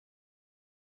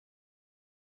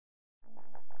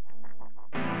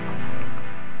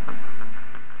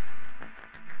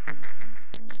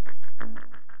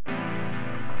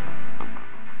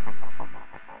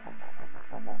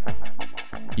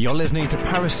You're listening to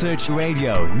Parasearch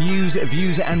Radio, news,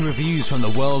 views and reviews from the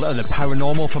world of the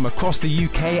paranormal from across the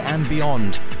UK and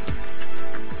beyond.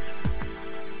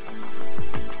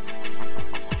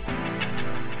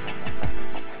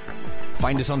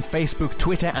 Find us on Facebook,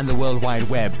 Twitter and the World Wide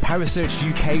Web. Parasearch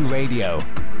UK Radio.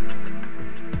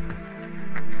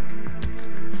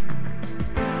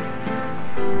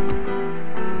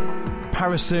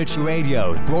 Parasearch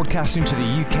Radio, broadcasting to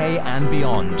the UK and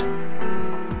beyond.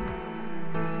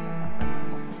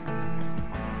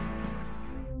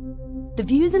 The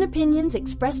views and opinions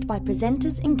expressed by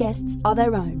presenters and guests are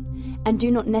their own and do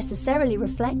not necessarily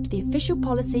reflect the official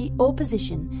policy or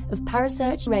position of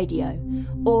Parasearch Radio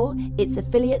or its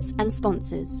affiliates and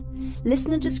sponsors.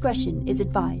 Listener discretion is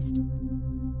advised.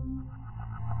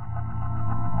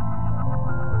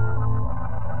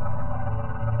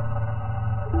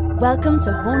 Welcome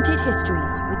to Haunted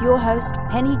Histories with your host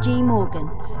Penny G. Morgan,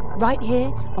 right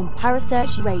here on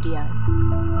Parasearch Radio.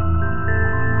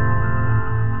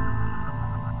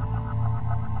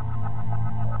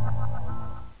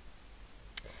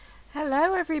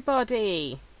 Hello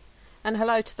everybody, and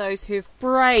hello to those who've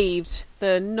braved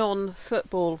the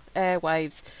non-football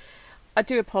airwaves. I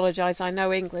do apologise, I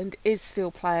know England is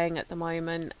still playing at the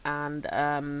moment, and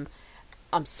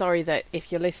I'm sorry that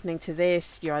if you're listening to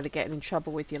this, you're either getting in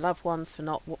trouble with your loved ones for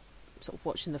not sort of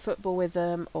watching the football with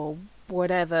them, or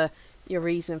whatever your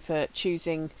reason for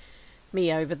choosing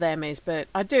me over them is. But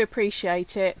I do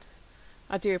appreciate it.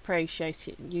 I do appreciate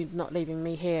it. You not leaving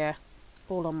me here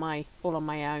all on my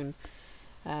own.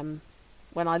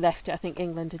 When I left it, I think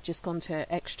England had just gone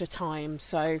to extra time,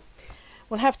 so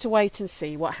we'll have to wait and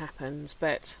see what happens.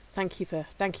 But thank you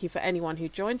for anyone who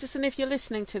joins us, and if you're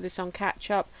listening to this on catch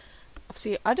up,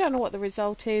 obviously I don't know what the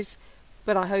result is,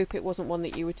 but I hope it wasn't one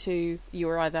that you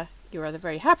were either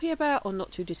very happy about or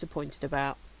not too disappointed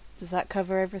about. Does that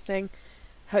cover everything?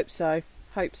 Hope so.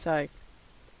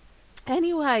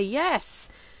 Anyway, yes,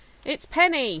 it's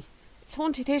Penny. It's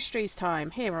Haunted Histories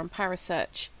time here on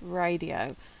Parasearch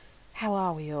Radio. How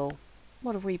are we all?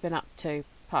 What have we been up to,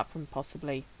 apart from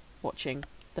possibly watching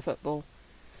the football?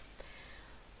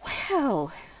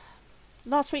 Well,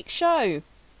 last week's show,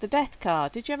 The Death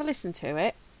Card, did you ever listen to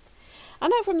it? I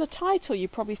know from the title you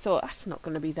probably thought that's not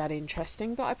going to be that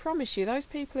interesting, but I promise you those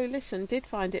people who listened did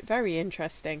find it very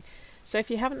interesting. So if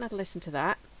you haven't had a listen to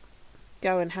that,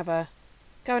 go and have a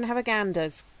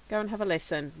ganders. Go and have a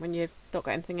listen when you've not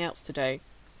got anything else to do.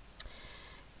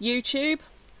 YouTube.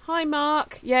 Hi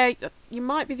Mark. Yeah, you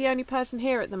might be the only person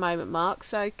here at the moment, Mark,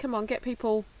 so come on, get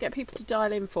people to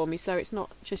dial in for me so it's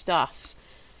not just us.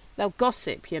 They'll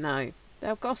gossip, you know.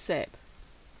 They'll gossip.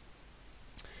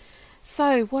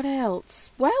 So, what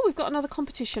else? Well, we've got another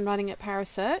competition running at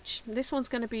Parasearch. This one's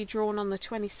going to be drawn on the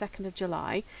 22nd of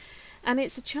July. And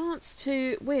it's a chance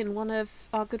to win one of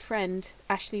our good friend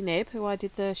Ashley Nibb, who I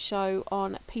did the show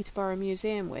on Peterborough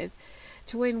Museum with,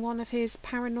 to win one of his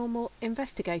Paranormal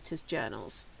Investigators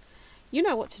journals. You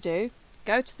know what to do.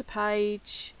 Go to the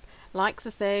page, like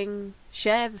the thing,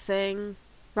 share the thing,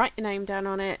 write your name down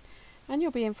on it, and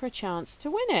you'll be in for a chance to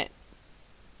win it.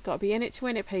 Got to be in it to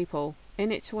win it, people.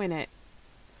 In it to win it.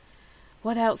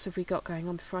 What else have we got going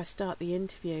on before I start the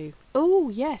interview? Oh,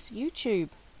 yes, YouTube.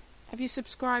 Have you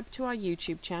subscribed to our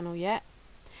YouTube channel yet?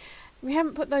 We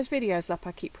haven't put those videos up,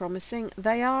 I keep promising.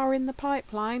 They are in the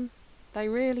pipeline. They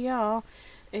really are.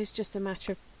 It's just a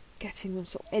matter of getting them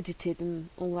sort of edited and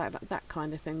all that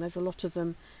kind of thing. There's a lot of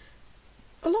them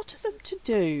to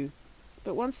do.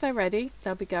 But once they're ready,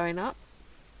 they'll be going up.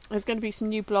 There's going to be some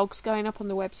new blogs going up on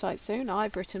the website soon.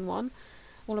 I've written one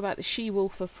all about the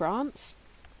she-wolf of France.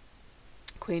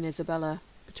 Queen Isabella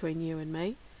between you and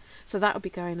me. So that'll be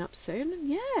going up soon. And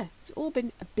yeah, it's all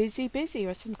been busy.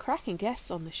 There's some cracking guests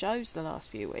on the shows the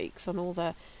last few weeks on all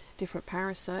the different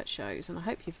Parasearch shows, and I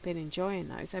hope you've been enjoying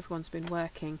those. Everyone's been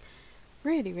working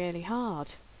really, really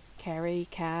hard. Kerry,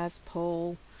 Kaz,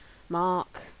 Paul,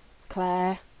 Mark,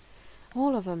 Claire,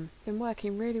 all of them been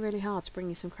working really, really hard to bring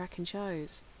you some cracking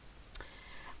shows.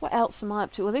 What else am I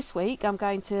up to? Well, this week I'm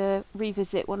going to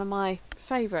revisit one of my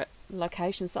favourite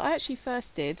locations that I actually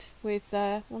first did with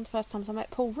one of the first times I met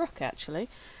Paul Rook, actually,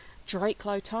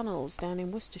 Drakelow Tunnels down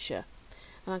in Worcestershire,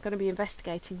 and I'm going to be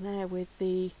investigating there with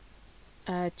the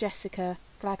Jessica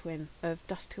Gladwin of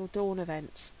Dusk Till Dawn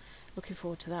events. Looking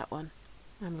forward to that one.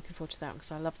 I'm looking forward to that one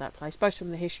because I love that place, both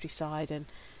from the history side and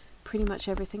pretty much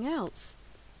everything else.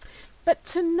 But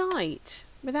tonight,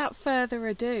 without further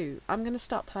ado, I'm going to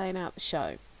start playing out the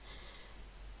show.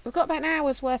 We've got about an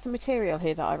hour's worth of material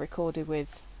here that I recorded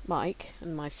with Mike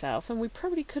and myself, and we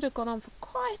probably could have gone on for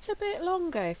quite a bit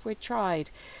longer if we'd tried,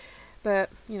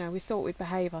 but you know, we thought we'd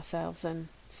behave ourselves and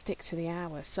stick to the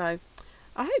hour. So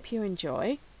I hope you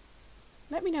enjoy.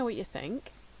 Let me know what you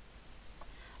think.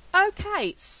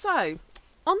 Okay, so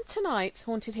on tonight's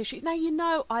Haunted History. Now, you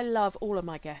know I love all of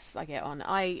my guests I get on.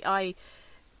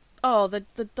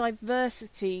 The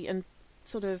diversity and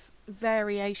sort of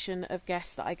variation of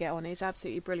guests that I get on is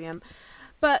absolutely brilliant.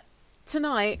 But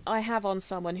tonight I have on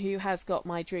someone who has got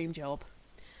my dream job.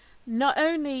 Not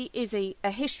only is he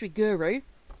a history guru,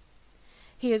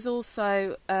 he is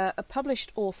also a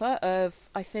published author of,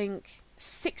 I think,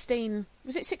 16...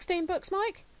 Was it 16 books,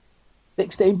 Mike?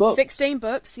 16 books. 16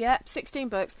 books, yeah, 16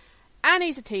 books. And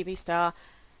he's a TV star.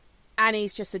 And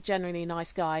he's just a genuinely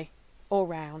nice guy all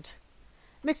round.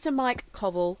 Mr. Mike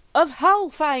Covell of Hull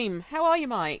fame. How are you,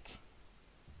 Mike?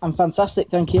 I'm fantastic,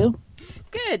 thank you.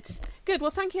 Good. Well,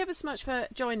 thank you ever so much for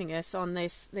joining us on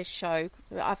this show.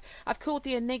 I've called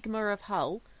the Enigma of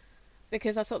Hull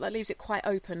because I thought that leaves it quite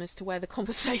open as to where the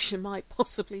conversation might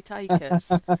possibly take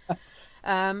us.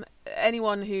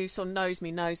 Anyone who sort of knows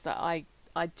me knows that I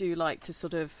do like to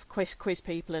sort of quiz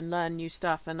people and learn new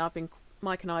stuff. And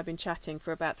Mike and I have been chatting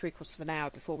for about 3/4 of an hour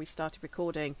before we started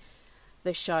recording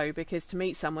this show, because to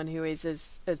meet someone who is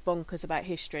as bonkers about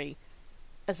history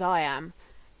as I am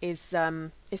is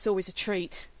it's always a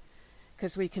treat,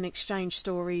 because we can exchange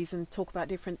stories and talk about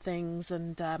different things,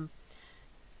 and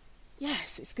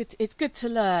yes, it's good to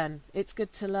learn. It's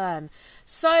good to learn.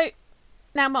 So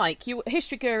now, Mike,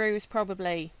 history guru is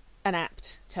probably an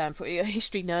apt term for you. A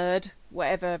history nerd,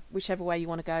 whichever way you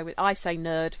want to go with. I say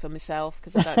nerd for myself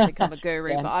because I don't think I'm a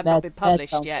guru, but I've not been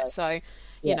published yet, so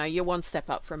you know, you're one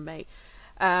step up from me.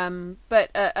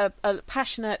 But a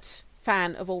passionate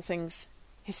fan of all things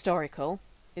historical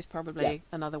is probably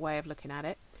another way of looking at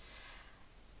it.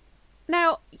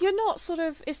 Now, you're not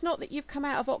it's not that you've come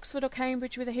out of Oxford or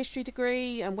Cambridge with a history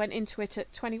degree and went into it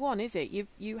at 21, is it?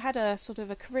 You had a sort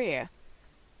of a career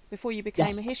before you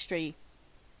became a history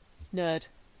nerd.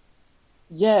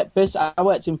 Yeah, basically I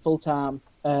worked in full-time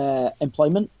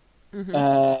employment. Mm-hmm.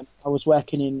 I was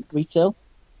working in retail.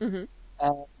 Mm-hmm.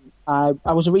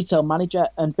 I was a retail manager,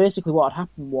 and basically what had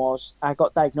happened was I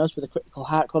got diagnosed with a critical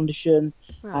heart condition.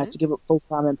 Right. I had to give up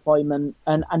full-time employment,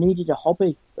 and I needed a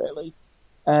hobby, really.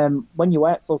 When you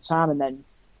work full-time and then,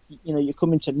 you know, you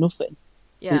come into nothing,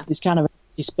 there's kind of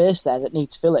a space there that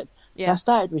needs filling. Yeah. So I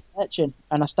started researching,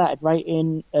 and I started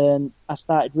writing, and I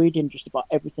started reading just about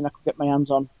everything I could get my hands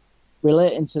on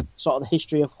relating to sort of the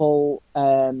history of Hull,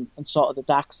 and sort of the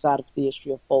dark side of the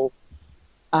history of Hull.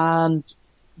 And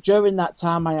during that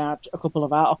time, I had a couple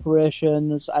of art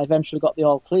operations. I eventually got the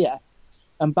all clear.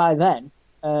 And by then,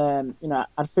 you know,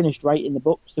 I'd finished writing the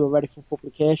books. They were ready for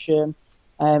publication.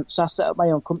 So I set up my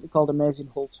own company called Amazing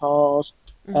Hull Tours.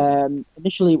 Mm-hmm.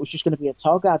 Initially, it was just going to be a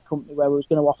tour guide company where we was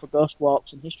going to offer ghost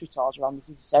walks and history tours around the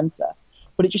city centre.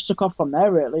 But it just took off from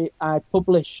there, really. I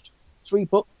published 3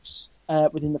 books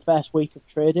within the first week of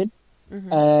trading.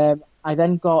 Mm-hmm. I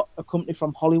then got a company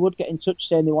from Hollywood get in touch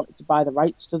saying they wanted to buy the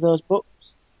rights to those books.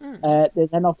 They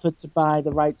then offered to buy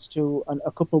the rights to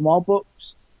a couple more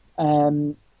books.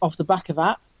 Off the back of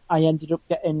that, I ended up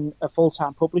getting a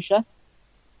full-time publisher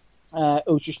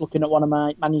who was just looking at one of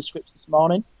my manuscripts this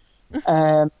morning.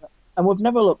 And we've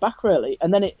never looked back, really.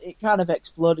 And then it kind of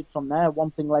exploded from there.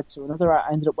 One thing led to another.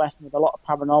 I ended up working with a lot of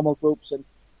paranormal groups and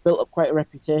built up quite a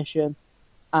reputation.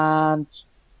 And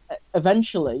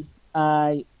eventually,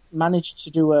 I managed to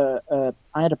do I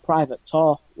had a private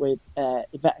tour with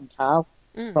Yvette and Carl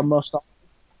from Most Haunted,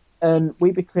 and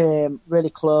we became really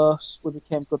close. We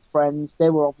became good friends. They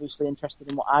were obviously interested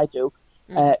in what I do.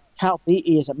 Carl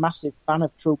Beattie is a massive fan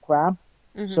of true crime,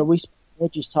 so we spent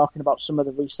ages talking about some of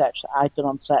the research that I'd done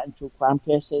on certain true crime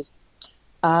cases,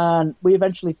 and we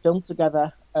eventually filmed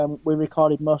together. We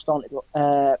recorded Most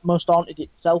Haunted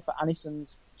itself at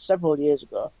Anison's several years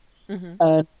ago,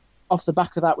 and off the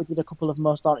back of that, we did a couple of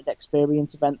Most Haunted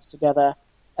experience events together.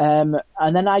 And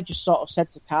then I just sort of said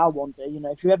to Carl one day, you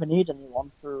know, if you ever need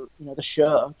anyone for, you know, the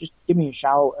show, just give me a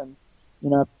shout, and,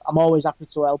 you know, I'm always happy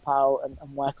to help out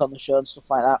and work on the show and stuff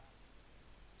like that.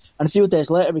 And a few days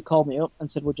later, he called me up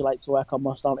and said, would you like to work on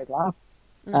Most Haunted Live?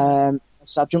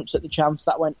 So I jumped at the chance.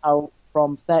 That went out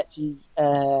from 30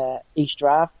 East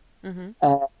Drive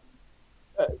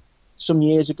some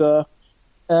years ago.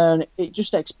 And it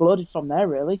just exploded from there,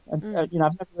 really. And, you know,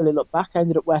 I've never really looked back. I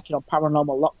ended up working on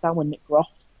Paranormal Lockdown with Nick Groff,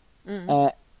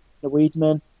 the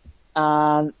Weedman.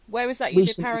 And where was that you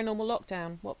did Paranormal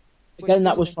Lockdown? Again,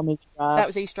 that was from East Drive. That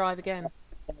was East Drive again.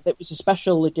 It was a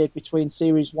special they did between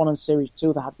Series 1 and Series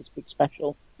 2. They had this big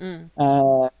special. And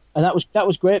that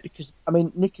was great because, I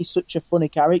mean, Nick is such a funny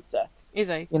character. Is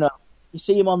he? You know, you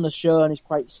see him on the show and he's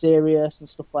quite serious and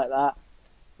stuff like that.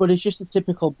 But he's just a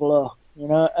typical bloke, you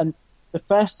know. And the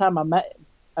first time I met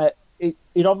him,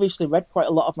 he'd obviously read quite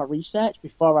a lot of my research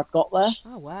before I got there.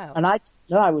 Oh, wow. And I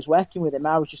was working with him.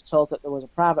 I was just told that there was a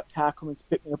private car coming to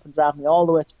pick me up and drive me all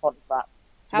the way to Pontefract.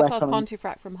 How far's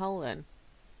Pontefract from Hull then?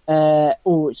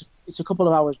 It's a couple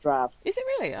of hours drive. Is it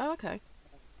really? Oh, okay.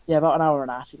 Yeah, about an hour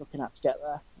and a half you're looking at to get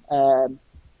there.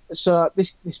 So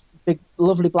this big,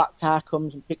 lovely black car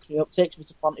comes and picks me up, takes me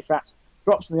to Pontefract,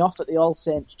 drops me off at the All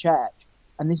Saints Church,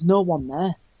 and there's no one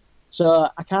there. So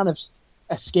I kind of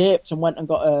escaped and went and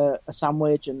got a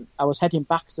sandwich, and I was heading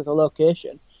back to the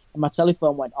location, and my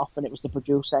telephone went off, and it was the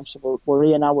producer, and she said, well, we're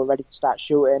here now, we're ready to start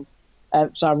shooting.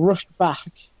 So I rushed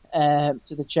back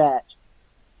to the church,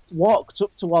 walked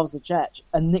up towards the church,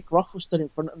 and Nick Roth was stood in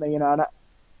front of me, and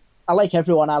I like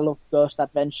everyone, I love Ghost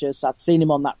Adventures. I'd seen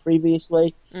him on that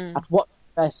previously. I'd watched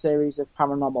the first series of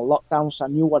Paranormal Lockdown, so I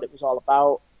knew what it was all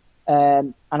about.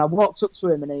 And I walked up to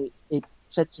him, and he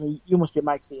said to me, you must be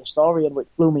Mike the Historian, which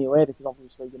blew me away, because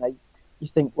obviously, you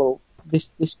think, well, this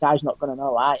guy's not going to know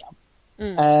who I am.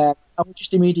 And we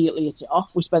just immediately hit it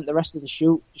off. We spent the rest of the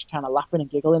shoot just kind of laughing and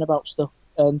giggling about stuff.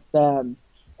 And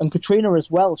Katrina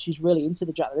as well, she's really into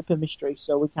the Jack the Ripper mystery,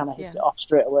 so we kind of hit it off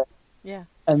straight away. Yeah.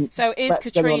 And so is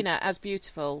Katrina as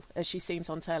beautiful as she seems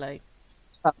on telly?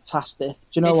 Fantastic. Do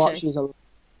you know what?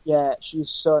 She's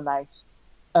so nice.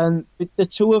 And the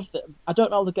two of them, I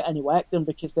don't know how they get any work done,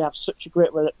 because they have such a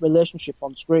great relationship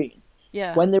on screen.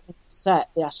 Yeah. When they're on set,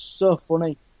 they are so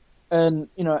funny. And,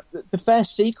 the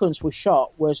first sequence we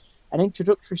shot was an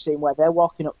introductory scene where they're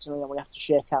walking up to me and we have to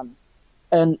shake hands.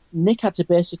 And Nick had to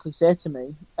basically say to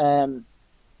me,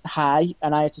 hi,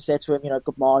 and I had to say to him,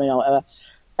 good morning or whatever.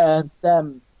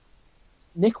 And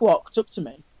Nick walked up to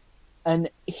me, and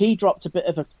he dropped a bit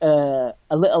of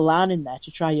a little line in there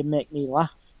to try and make me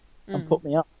laugh and put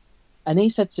me up. And he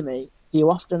said to me, do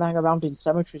you often hang around in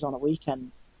cemeteries on a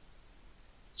weekend?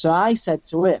 So I said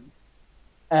to him,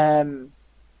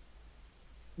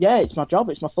 yeah, it's my job.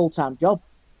 It's my full-time job.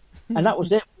 And that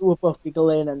was it. We were both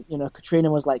giggling, and,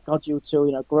 Katrina was like, God, you two,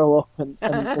 grow up, and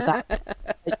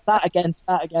start again.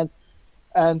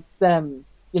 And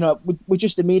we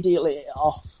just immediately hit it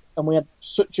off, and we had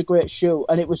such a great shoot,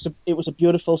 and it was a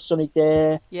beautiful sunny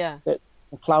day. Yeah.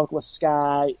 A cloudless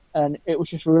sky, and it was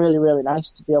just really, really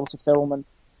nice to be able to film.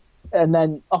 And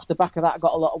then off the back of that, I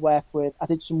got a lot of work with. I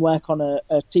did some work on a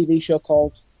TV show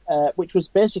called, which was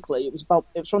basically it was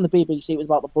from the BBC. It was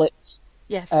about the Blitz.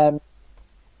 Yes. And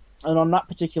on that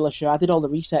particular show, I did all the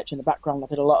research in the background. I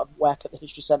did a lot of work at the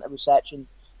History Centre research and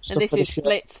stuff. And this for is the show.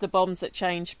 Blitz, the bombs that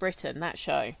changed Britain. That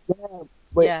show.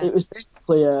 Yeah. It was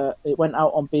basically it went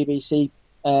out on BBC.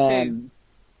 Two.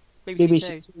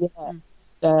 BBC Two.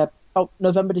 Yeah. About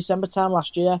November, December time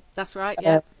last year. That's right,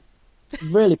 yeah.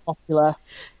 Really popular.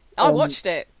 I watched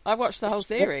it. I watched the whole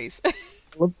series.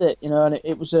 Loved it, and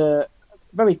it was a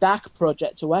very dark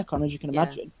project to work on, as you can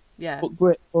imagine. Yeah. But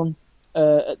great fun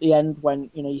at the end when,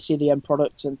 you see the end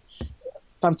product, and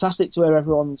fantastic to hear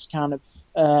everyone's kind of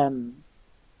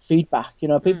feedback.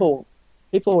 People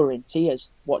were in tears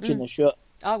watching the show.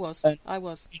 I was.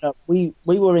 We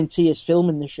were in tears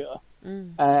filming the show.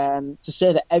 To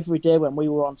say that every day when we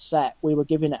were on set, we were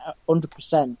giving it 100%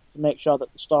 to make sure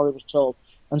that the story was told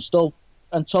and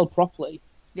told properly,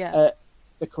 the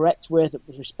correct way that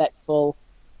was respectful.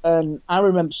 And I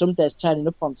remember some days turning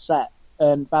up on set,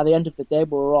 and by the end of the day,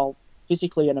 we were all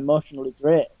physically and emotionally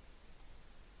drained.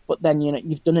 But then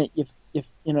you've done it. You've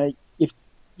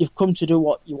come to do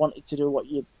what you wanted to do, what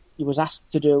you was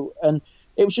asked to do, and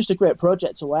it was just a great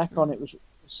project to work on. It was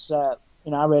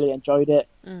I really enjoyed it.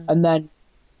 And then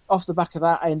off the back of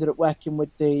that, I ended up working with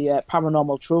the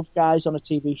Paranormal Truth guys on a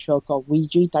TV show called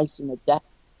Ouija, Dicing the Death.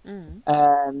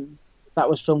 That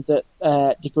was filmed at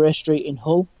De Grey Street in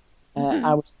Hull.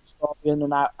 I was the historian,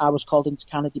 and I was called in to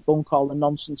kind of debunk all the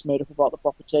nonsense made up about the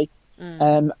property.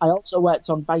 I also worked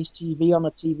on Vice TV on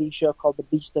a TV show called The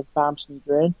Beast of Barmston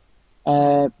Drain,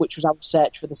 which was our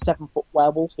search for the 7-foot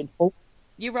werewolf in Hull.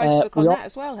 You wrote a book on that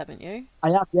as well, haven't you? I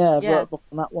have, I wrote a book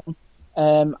on that one.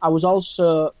 I was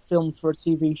also filmed for a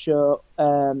TV show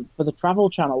for the Travel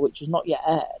Channel, which has not yet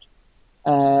aired.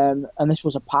 And this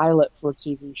was a pilot for a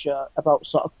TV show about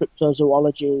sort of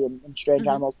cryptozoology and strange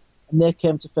animals. And they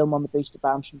came to film on the Beast of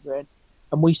Barmston Drain.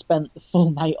 And we spent the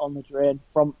full night on the drain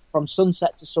from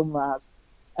sunset to sunrise.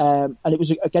 And it was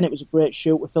a great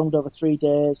shoot. We filmed over 3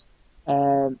 days.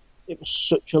 It was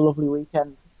such a lovely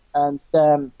weekend. And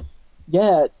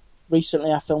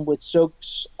recently I filmed with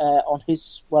Suggs on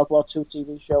his World War II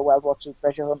TV show, World War II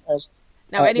Treasure Hunters.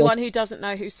 Now, anyone who doesn't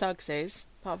know who Suggs is,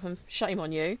 apart from shame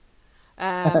on you,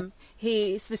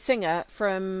 he's the singer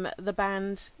from the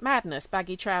band Madness,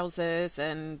 Baggy Trousers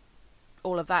and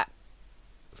all of that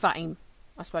fame,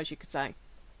 I suppose you could say.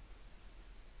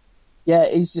 Yeah,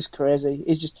 he's just crazy.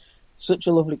 He's just such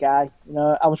a lovely guy. You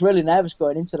know, I was really nervous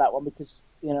going into that one because,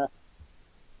 you know,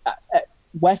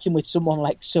 working with someone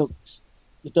like Suggs,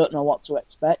 you don't know what to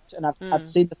expect. And I'd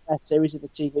seen the first series of the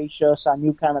TV show, so I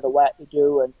knew kind of the work they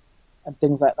do and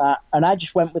things like that. And I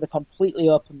just went with a completely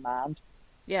open mind.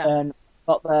 Yeah. And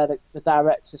got there, the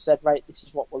director said, right, this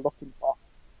is what we're looking for.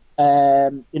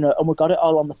 You know, and we got it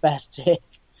all on the first take.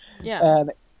 Yeah.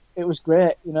 It was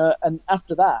great, you know, and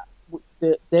after that,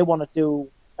 they want to do,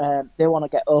 they want to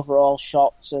get overall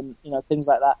shots and, you know, things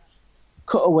like that,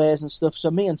 cutaways and stuff. So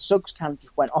me and Suggs kind of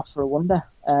just went off for a wander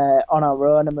on our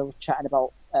own, and we were chatting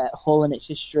about Hull and its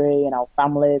history and our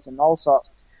families and all sorts,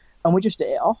 and we just hit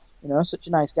it off, you know, such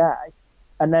a nice guy.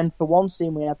 And then for one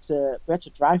scene, we had to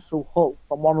drive through Hull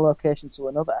from one location to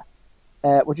another.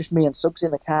 We're just me and Suggs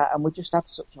in the car, and we just had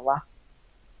such a laugh.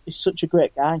 He's such a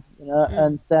great guy, you know,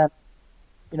 and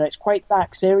you know, it's quite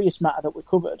dark, serious matter that we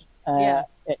covered.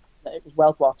 It was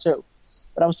World War II,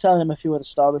 but I was telling him a few of the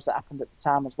stories that happened at the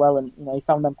time as well, and you know, he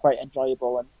found them quite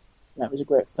enjoyable, and you know, it was a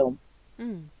great film.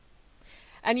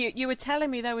 And you were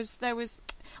telling me there was. Well,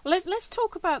 let's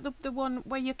talk about the one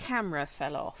where your camera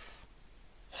fell off.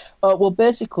 Well,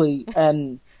 basically,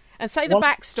 and say the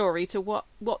backstory to what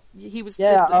he was.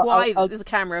 Why the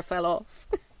camera fell off.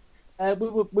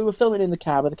 We were filming in the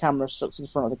car with the camera stuck to the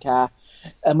front of the car,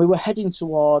 and we were heading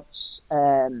towards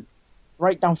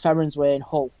right down Ferrens Way in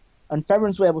Hull. And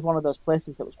Ferrens Way was one of those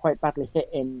places that was quite badly hit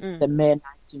in the May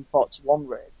 1941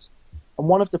 raids. And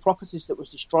one of the properties that was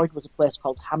destroyed was a place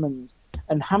called Hammond.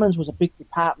 And Hammond's was a big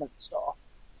department store.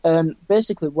 And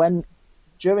basically,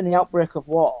 during the outbreak of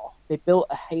war, they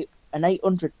built an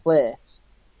 800-place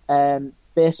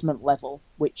basement level,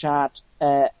 which had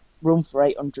room for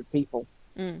 800 people.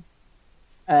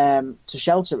 To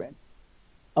shelter in.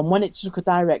 And when it took a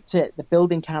direct hit, the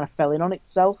building kind of fell in on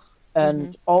itself,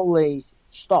 and all the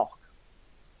stock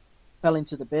fell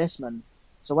into the basement.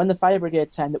 So when the fire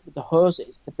brigade turned up with the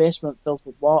hoses, the basement filled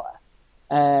with water.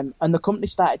 And the company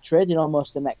started trading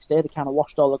almost the next day. They kind of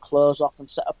washed all the clothes off and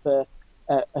set up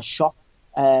a shop,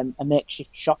 a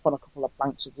makeshift shop on a couple of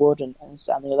planks of wood and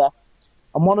sat on the other.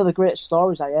 And one of the great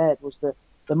stories I heard was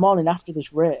the morning after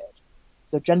this raid,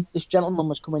 this gentleman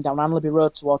was coming down Anlaby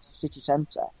Road towards the city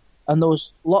centre, and there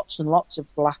was lots and lots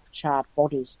of black charred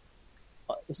bodies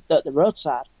at the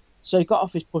roadside. So he got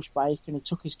off his push bike and he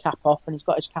took his cap off, and he's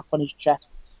got his cap on his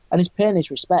chest, and he's paying his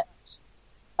respects.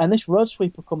 And this road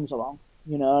sweeper comes along,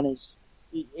 you know, and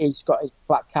he's got his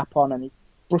black cap on, and he's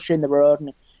brushing the road,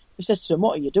 and he says to him,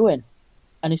 "What are you doing?"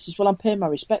 And he says, "Well, I'm paying my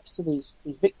respects to these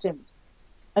victims."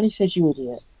 And he says, "You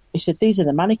idiot." He said, "These are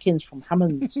the mannequins from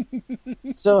Hammond."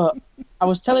 So I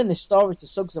was telling this story to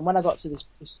Suggs, and when I got to this,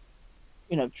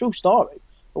 you know, true story,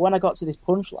 but when I got to this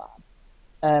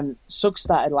punchline, Suggs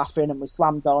started laughing, and we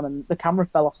slammed on, and the camera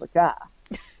fell off the car.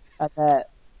 And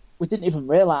we didn't even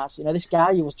realise, you know, this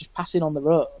guy who was just passing on the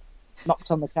road knocked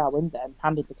on the car window and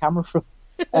handed the camera through.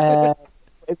 It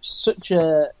was such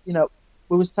a, you know,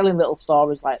 we was telling little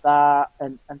stories like that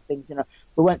and things, you know.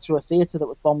 We went to a theatre that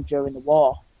was bombed during the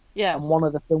war. Yeah. And one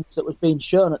of the films that was being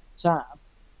shown at the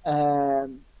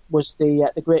time was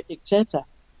the Great Dictator.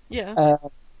 Yeah.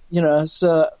 You know,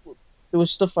 so there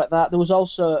was stuff like that. There was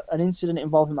also an incident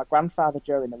involving my grandfather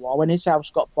during the war. When his house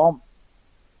got bombed,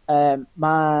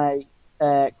 my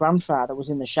grandfather was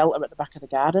in the shelter at the back of the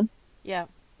garden. Yeah.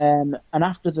 And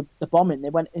after the bombing, they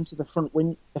went into the front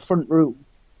room,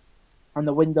 and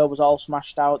the window was all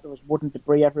smashed out. There was wooden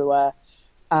debris everywhere,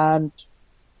 and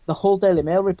the Hull Daily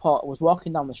Mail reporter was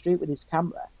walking down the street with his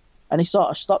camera, and he sort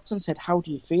of stopped and said, "How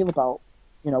do you feel about,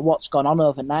 you know, what's gone on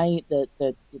overnight,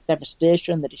 the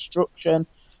devastation, the destruction?"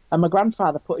 And my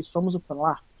grandfather put his thumbs up and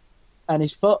laughed, and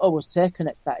his photo was taken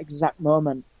at that exact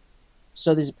moment.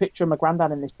 So there's a picture of my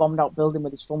granddad in this bombed out building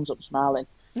with his thumbs up smiling,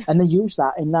 and they used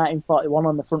that in 1941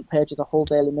 on the front page of the Hull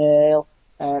Daily Mail.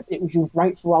 It was used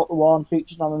right throughout the war and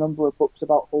featured on a number of books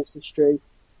about Hull's history.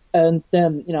 And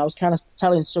you know, I was kind of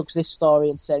telling Suggs this story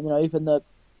and saying, you know, even though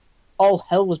all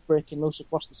hell was breaking loose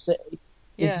across the city,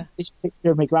 this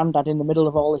picture of my granddad in the middle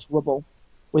of all this rubble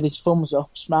with his thumbs up,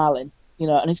 smiling, you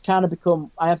know, and it's kind of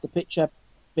become, I have the picture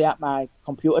be at my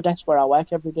computer desk where I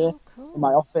work every day, in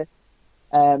my office,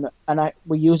 and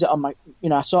we use it on my, you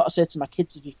know, I sort of say to my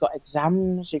kids, if you've got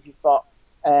exams, if you've got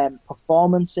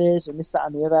performances and this, that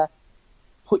and the other,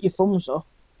 put your thumbs up,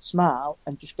 smile,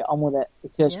 and just get on with it,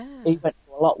 because he went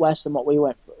through a lot worse than what we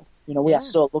went through. You know, we are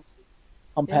so lucky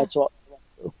compared to what we went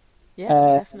through.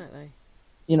 Yes, definitely.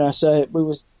 You know, so we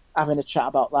was having a chat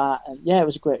about that, and it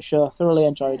was a great show. Thoroughly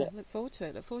enjoyed it. Look forward to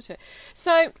it.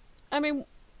 So, I mean,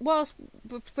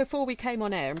 before we came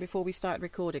on air and before we started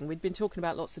recording, we'd been talking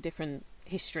about lots of different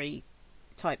history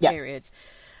periods.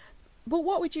 But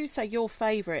what would you say your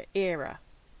favourite era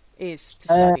is to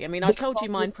study? I mean, I told you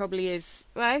mine probably is.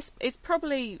 Well, it's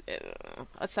probably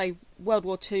I'd say World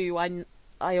War II.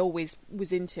 I always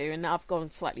was into, and I've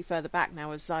gone slightly further back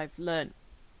now as I've learnt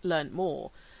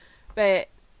more. But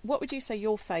what would you say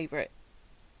your favourite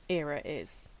era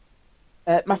is?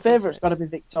 My favourite's got to be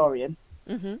Victorian,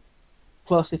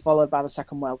 closely followed by the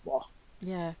Second World War.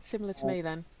 Yeah, similar to me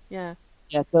then. Yeah.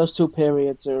 Yeah, those two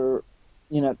periods are,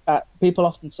 people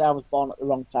often say I was born at the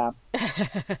wrong time.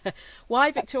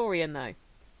 Why Victorian, though? And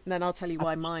then I'll tell you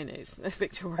why mine is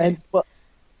Victorian. But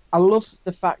I love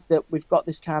the fact that we've got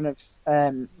this kind of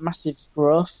massive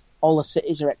growth. All the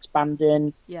cities are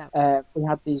expanding. Yeah. We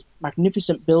had these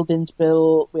magnificent buildings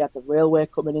built. We had the railway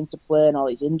coming into play and all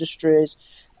these industries.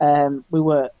 We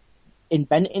were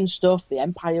inventing stuff. The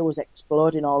empire was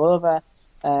exploding all over.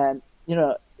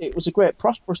 It was a great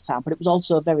prosperous time, but it was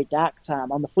also a very dark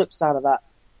time. On the flip side of that,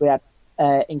 we had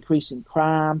increasing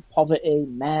crime, poverty,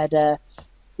 murder.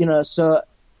 So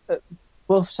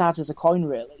both sides of the coin,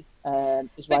 really.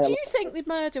 But do you think the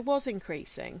murder was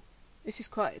increasing? This is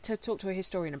quite to talk to a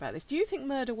historian about this. Do you think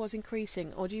murder was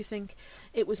increasing, or do you think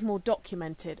it was more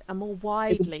documented and more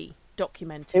widely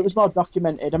documented? It was more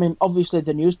documented. I mean, obviously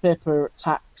the newspaper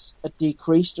tax had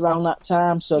decreased around that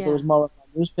time, so there was more and more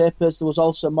newspapers. There was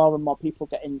also more and more people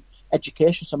getting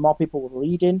education, so more people were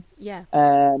reading. Yeah.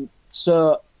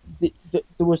 So there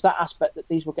was that aspect that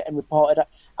these were getting reported.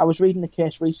 I was reading a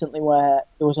case recently where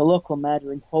there was a local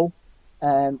murder in Hull.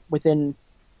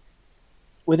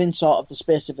 Within sort of the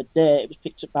space of a day, it was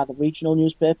picked up by the regional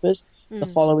newspapers. The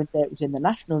following day, it was in the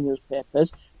national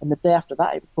newspapers, and the day after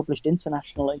that, it was published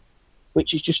internationally,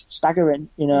 which is just staggering,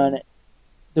 And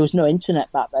there was no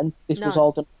internet back then. This was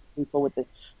all done by people with the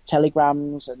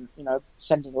telegrams and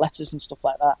sending letters and stuff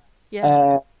like that.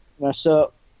 Yeah.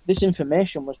 So this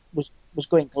information was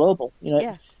going global.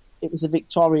 It was a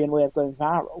Victorian way of going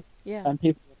viral, and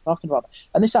people were talking about it.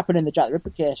 And this happened in the Jack the Ripper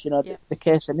case. The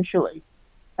case initially.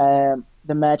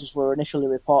 The murders were initially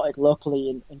reported locally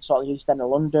in sort of the East End of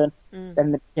London,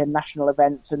 then they became national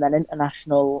events and then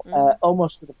international,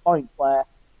 almost to the point where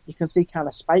you can see kind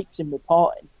of spikes in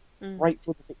reporting right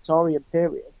through the Victorian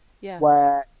period,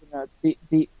 where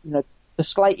the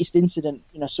slightest incident,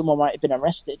 someone might have been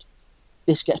arrested,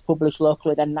 this gets published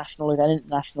locally, then nationally, then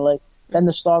internationally, then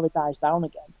the story dies down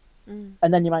again.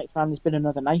 And then you might find there's been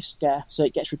another knife scare, so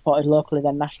it gets reported locally,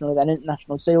 then nationally, then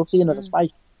internationally, so you'll see another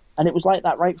spike. And it was like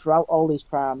that right throughout all these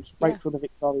crimes, right through the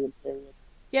Victorian period.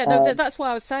 Yeah, no, that's why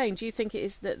I was saying, do you think it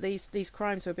is that these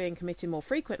crimes were being committed more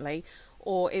frequently,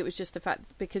 or it was just the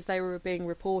fact because they were being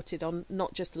reported on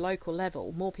not just a local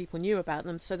level, more people knew about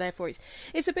them, so therefore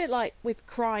it's a bit like with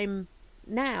crime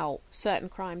now, certain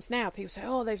crimes now, people say,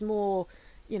 oh, there's more,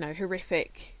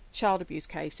 horrific child abuse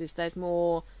cases, there's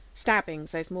more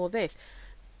stabbings, there's more this.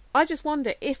 I just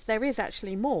wonder if there is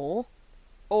actually more,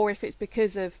 or if it's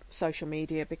because of social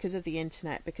media, because of the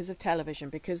internet, because of television,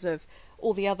 because of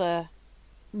all the other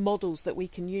models that we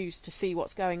can use to see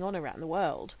what's going on around the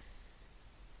world.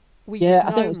 We just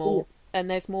know more, and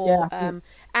there's more.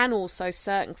 And also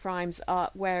certain crimes are,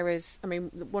 whereas, I mean,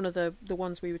 one of the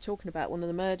ones we were talking about, one of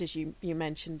the murders you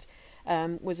mentioned,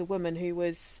 was a woman who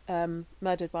was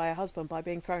murdered by her husband by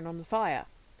being thrown on the fire.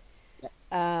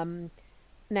 Yeah.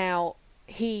 Now,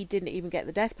 he didn't even get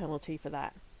the death penalty for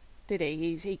that, did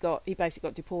he? He basically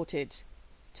got deported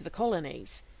to the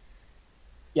colonies.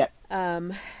 Yeah.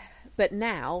 But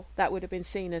now that would have been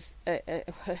seen as,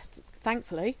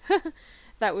 thankfully,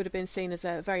 that would have been seen as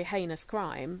a very heinous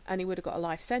crime, and he would have got a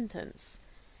life sentence.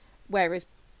 Whereas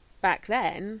back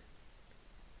then,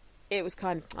 it was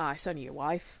kind of, it's only your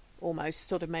wife, almost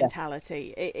sort of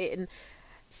mentality. And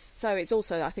so it's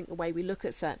also, I think, the way we look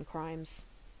at certain crimes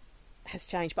has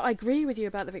changed. But I agree with you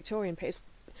about the Victorian period.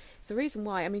 It's the reason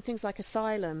why, I mean, things like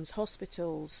asylums,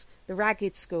 hospitals, the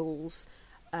ragged schools,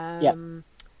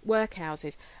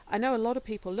 workhouses. I know a lot of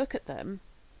people look at them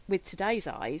with today's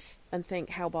eyes and think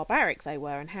how barbaric they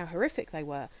were and how horrific they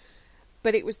were.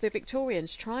 But it was the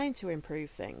Victorians trying to improve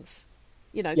things,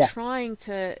 trying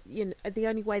to, the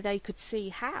only way they could see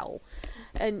how.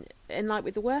 And like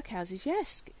with the workhouses,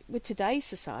 yes, with today's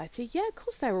society, of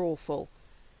course they were awful.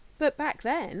 But back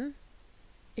then,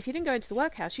 if you didn't go into the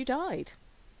workhouse, you died.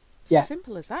 Yeah.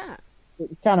 Simple as that. It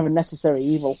was kind of a necessary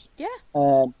evil. Yeah.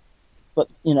 But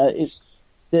it's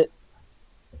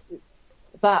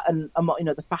that and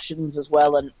the fashions as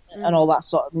well and all that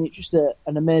sort of. I mean, it's just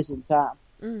an amazing time.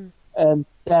 I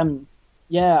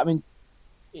mean,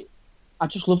 I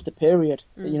just love the period.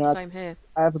 Same here.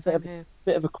 I have a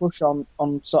bit of a crush on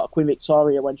sort of Queen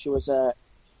Victoria when she was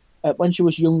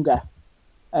younger.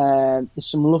 There's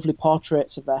some lovely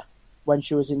portraits of her when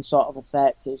she was in sort of her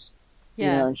 30s. Yeah.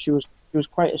 You know, and she was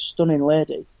quite a stunning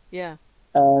lady. Yeah.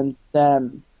 And,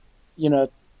 you know,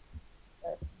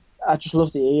 I just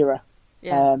love the era.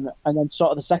 Yeah. And then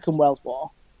sort of the Second World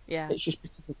War. Yeah. It's just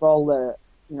because of all the,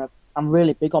 you know, I'm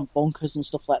really big on bunkers and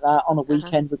stuff like that. On a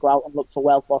weekend, we go out and look for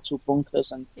World War II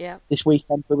bunkers. And this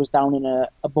weekend, we was down in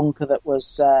a bunker that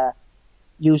was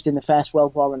used in the First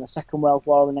World War and the Second World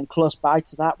War. And then close by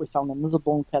to that, we found another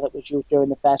bunker that was used during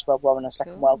the First World War and the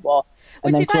Second World War.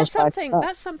 Well, see,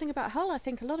 that's something about Hull I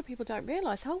think a lot of people don't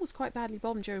realise. Hull was quite badly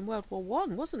bombed during World War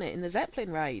One, wasn't it, in the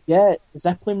Zeppelin raids? Yeah, the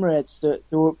Zeppelin raids. There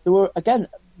were, again,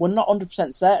 we're not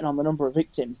 100% certain on the number of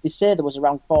victims. They say there was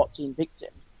around 14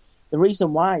 victims. The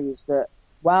reason why is that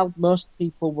while most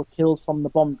people were killed from the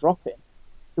bomb dropping,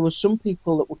 there were some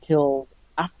people that were killed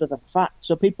after the fact.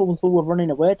 So people who were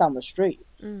running away down the street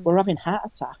were having heart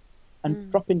attack and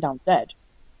dropping down dead.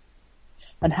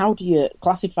 And how do you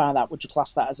classify that? Would you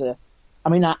class that as a... I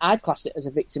mean, I'd class it as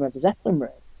a victim of the Zeppelin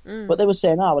raid. But they were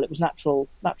saying, oh, well, it was natural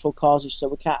causes, so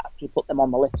we can't actually put them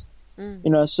on the list. You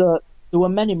know, so there were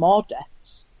many more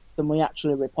deaths than we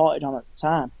actually reported on at the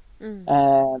time.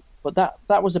 But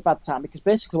that was a bad time, because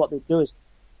basically what they'd do is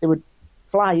they would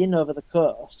fly in over the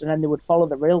coast and then they would follow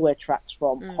the railway tracks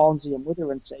from Hornsey and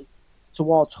Withensea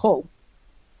towards Hull,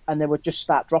 and they would just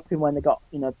start dropping when they got,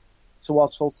 you know,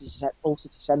 towards Hull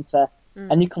City Centre,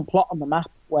 and you can plot on the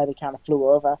map where they kind of flew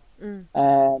over.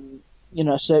 You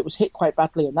know, so it was hit quite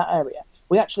badly in that area.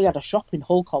 We actually had a shop in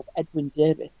Hull called Edwin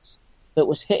Davis that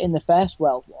was hit in the First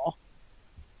World War,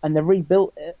 and they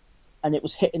rebuilt it, and it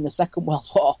was hit in the Second World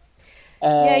War.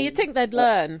 Yeah, you'd think they'd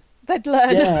learn. They'd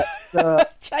learn. Yeah, so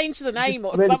change the name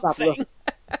or really something.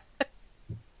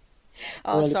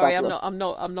 Oh, really sorry, bad I'm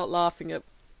not laughing at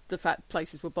the fact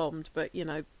places were bombed, but you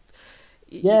know,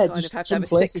 you kind of have to have a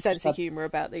sick sense of humour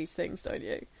about these things, don't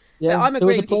you? Yeah, but I'm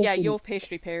agreeing with you. Yeah, your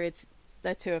history periods,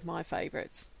 they're two of my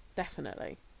favourites.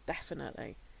 Definitely.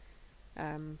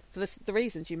 For the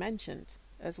reasons you mentioned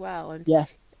as well, and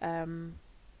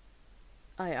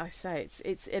I say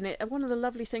it's in it. One of the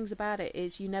lovely things about it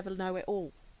is you never know it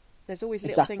all. There's always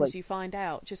little things you find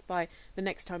out just by the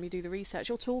next time you do the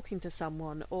research or talking to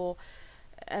someone,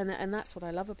 and that's what I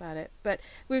love about it. But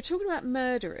we were talking about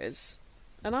murderers,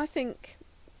 and I think,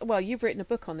 well, you've written a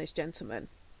book on this gentleman,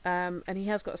 and he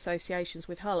has got associations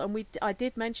with Hull, and I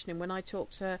did mention him when I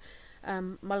talked to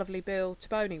my lovely Bill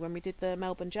Taboni when we did the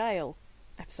Melbourne Jail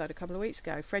episode a couple of weeks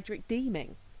ago, Frederick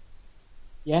Deeming.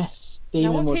 Yes.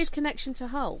 Now, what's his connection to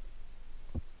Hull?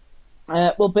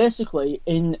 Well, basically,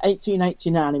 in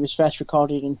 1889, he was first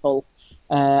recorded in Hull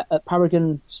at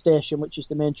Paragon Station, which is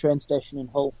the main train station in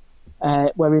Hull,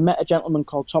 where he met a gentleman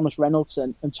called Thomas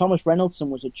Reynoldson. And Thomas Reynoldson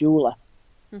was a jeweller,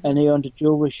 and he owned a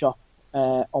jewellery shop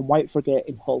on Whitefrigate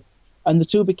in Hull. And the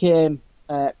two became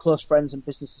close friends and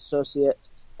business associates.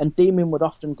 And Deeming would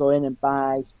often go in and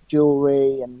buy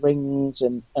jewellery and rings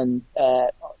and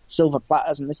silver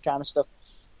platters and this kind of stuff.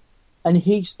 And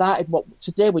he started what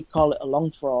today we'd call it a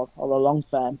long fraud or a long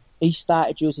firm. He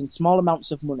started using small amounts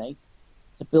of money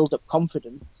to build up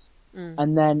confidence.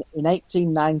 And then in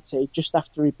 1890, just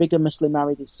after he bigamously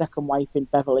married his second wife in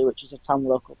Beverley, which is a town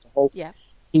local to Hull,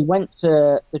 he went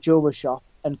to the jewellery shop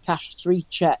and cashed 3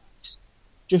 cheques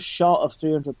just short of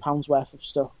 £300 worth of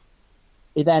stuff.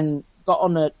 He then got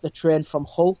on the train from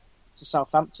Hull to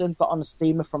Southampton, got on a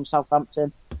steamer from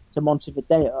Southampton to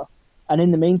Montevideo. And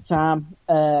in the meantime,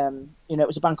 you know, it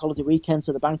was a bank holiday weekend,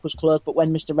 so the bank was closed. But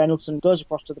when Mr. Reynoldson goes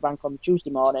across to the bank on the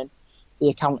Tuesday morning, the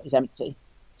account is empty.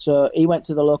 So he went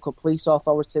to the local police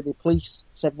authority. The police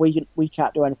said, we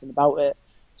can't do anything about it.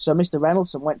 So Mr.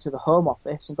 Reynoldson went to the Home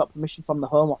Office and got permission from the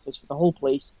Home Office for the Hull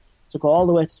police to go all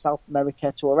the way to South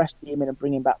America to arrest him and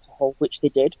bring him back to Hull, which they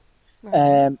did.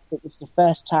 Right. It was the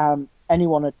first time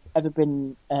anyone had ever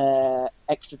been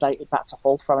extradited back to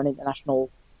Hull from an international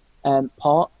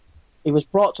port. He was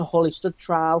brought to Hull, he stood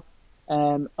trial,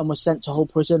 and was sent to Hull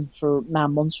prison for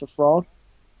 9 months for fraud.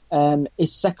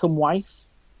 His second wife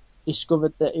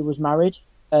discovered that he was married,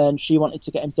 and she wanted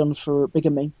to get him done for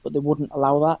bigamy, but they wouldn't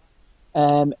allow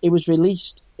that. He was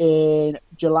released in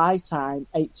July time,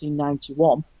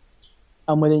 1891,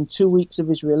 and within 2 weeks of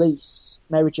his release,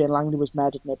 Mary Jane Langley was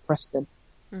murdered near Preston,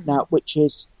 now, which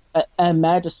is, a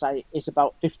murder site is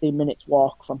about 15 minutes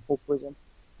walk from Hull prison.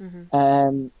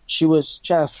 She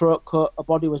had a throat cut, her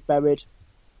body was buried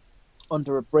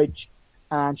under a bridge,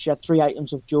 and she had 3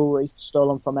 items of jewellery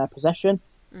stolen from her possession.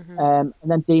 And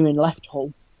then Deeming left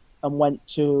Hull and went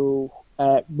to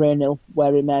Rainhill,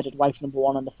 where he murdered wife number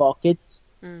 1 and the 4 kids.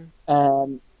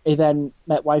 He then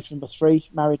met wife number 3,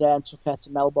 married her and took her to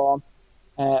Melbourne,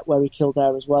 where he killed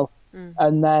her as well.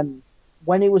 And then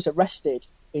when he was arrested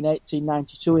in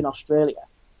 1892 in Australia,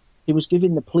 he was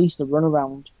giving the police the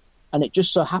runaround, and it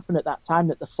just so happened at that time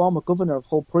that the former governor of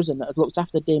Hull Prison that had looked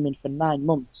after Damien for 9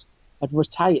 months had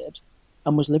retired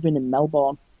and was living in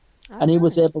Melbourne. And he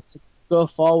was able to go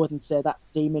forward and say that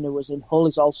demon who was in Hull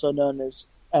is also known as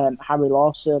Harry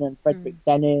Lawson and Frederick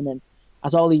Denning, and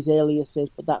has all these aliases,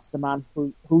 but that's the man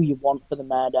who you want for the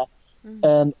murder.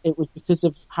 And it was because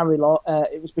of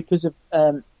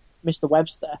Mr.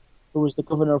 Webster, who was the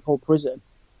governor of Hull Prison,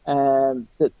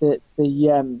 that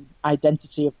the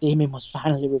identity of Damien was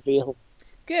finally revealed.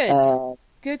 Good.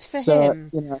 Good for him.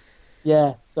 You know,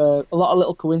 yeah, so a lot of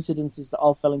little coincidences that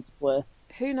all fell into place.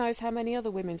 Who knows how many other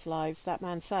women's lives that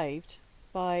man saved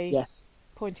by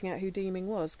pointing out who Deeming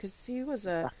was, because he was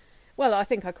well, I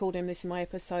think I called him this in my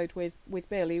episode with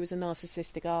Bill. He was a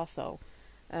narcissistic arsehole,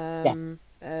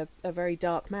 a very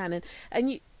dark man,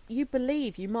 and you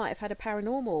believe you might have had a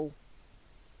paranormal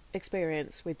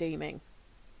experience with Deeming,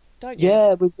 don't you?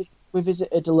 Yeah, we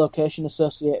visited a location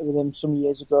associated with him some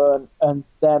years ago, and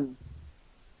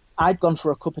I'd gone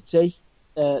for a cup of tea.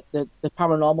 The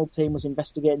paranormal team was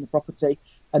investigating the property,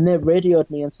 and they radioed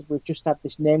me and said, we've just had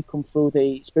this name come through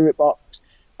the spirit box,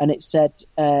 and it said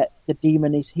the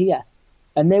demon is here.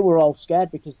 And they were all scared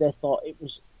because they thought it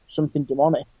was something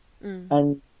demonic.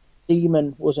 And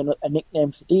demon was a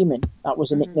nickname for demon. That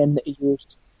was a nickname that he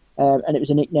used, and it was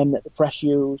a nickname that the press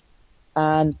used.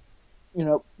 And you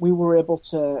know, we were able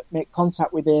to make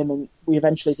contact with him, and we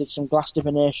eventually did some glass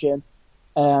divination.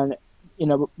 And you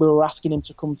know, we were asking him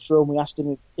to come through, and we asked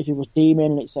him if he was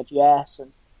demon, and he said yes.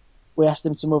 And we asked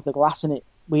him to move the glass, and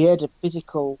we heard a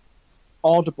physical,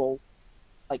 audible,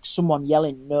 like someone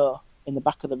yelling no in the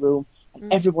back of the room.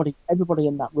 And everybody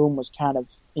in that room was kind of,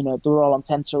 you know, they were all on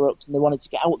tenterhooks, and they wanted to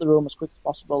get out of the room as quick as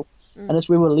possible. And as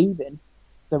we were leaving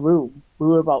the room, we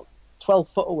were about 12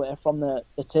 foot away from the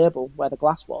table where the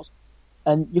glass was,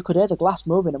 and you could hear the glass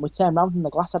moving, and we turned around and the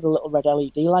glass had a little red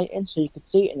LED light in, so you could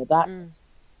see it in the darkness.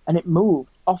 And it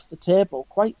moved off the table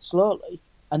quite slowly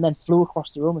and then flew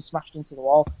across the room and smashed into the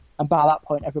wall. And by that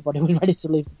point, everybody was ready to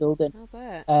leave the building. I'll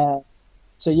bet.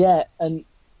 So yeah, and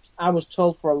I was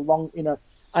told for a long, you know,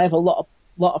 I have a lot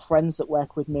of friends that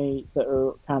work with me that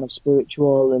are kind of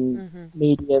spiritual and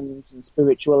mediums and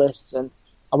spiritualists, and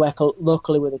I work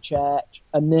locally with a church,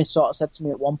 and they sort of said to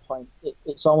me at one point,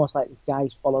 it's almost like this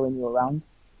guy's following you around,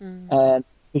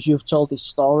 because you've told this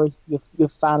story,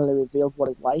 you've finally revealed what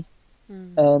it's like.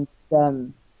 And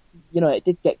you know, it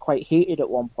did get quite heated at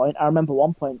one point. I remember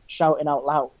one point shouting out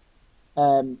loud,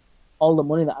 all the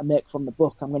money that I make from the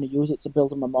book, I'm going to use it to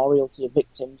build a memorial to your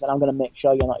victims, and I'm going to make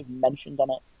sure you're not even mentioned on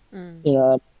it. You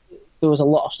know, there was a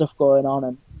lot of stuff going on,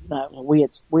 and you know, it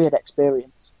was a weird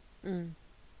experience.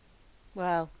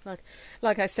 Well,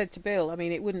 like I said to Bill, I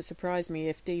mean, it wouldn't surprise me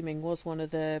if Deeming was one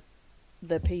of the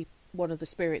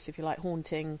spirits, if you like,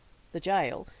 haunting the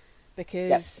jail,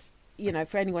 because you know,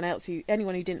 for anyone who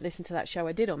didn't listen to that show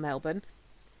I did on Melbourne,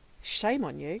 shame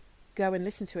on you. Go and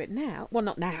listen to it now. Well,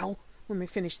 not now, when we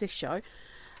finish this show,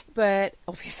 but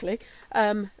obviously.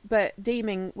 But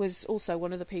Deeming was also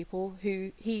one of the people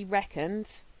who he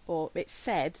reckoned, or it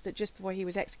said that just before he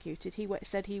was executed, he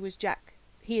said he was Jack.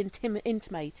 He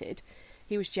intimated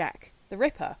he was Jack the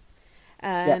Ripper.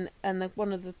 And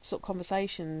one of the sort of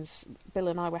conversations Bill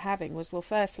and I were having was, well,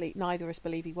 firstly, neither of us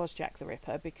believe he was Jack the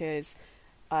Ripper, because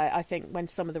I think when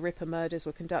some of the Ripper murders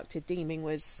were conducted, Deeming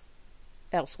was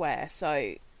elsewhere. So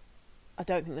I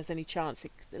don't think there's any chance,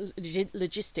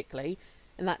 logistically,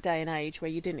 in that day and age where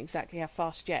you didn't exactly have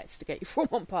fast jets to get you from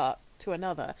one part to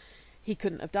another, he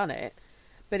couldn't have done it.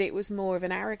 But it was more of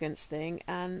an arrogance thing,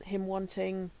 and him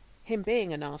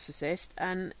being a narcissist,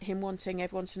 and him wanting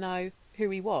everyone to know who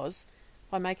he was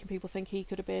by making people think he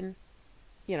could have been,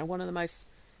 you know, one of the most,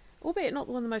 albeit not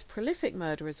one of the most prolific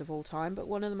murderers of all time, but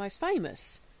one of the most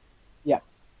famous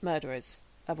murderers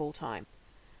of all time.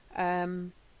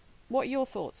 What are your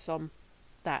thoughts on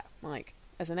that, Mike,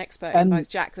 as an expert in both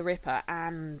Jack the Ripper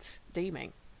and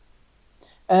Deeming?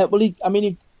 Well,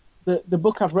 the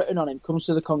book I've written on him comes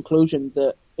to the conclusion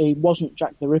that he wasn't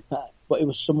Jack the Ripper, but he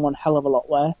was someone hell of a lot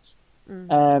worse.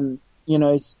 You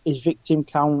know, his victim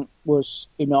count was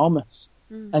enormous.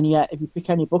 And yet, if you pick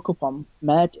any book up on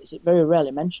murders, it very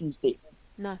rarely mentions Deeming.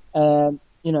 No.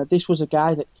 You know, this was a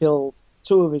guy that killed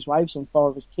 2 of his wives and 4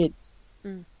 of his kids.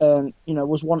 You know,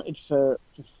 was wanted for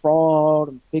fraud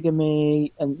and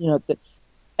bigamy, and you know,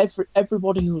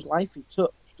 everybody whose life he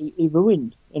touched, he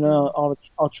ruined. You know,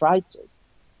 or tried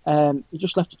to. He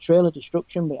just left a trail of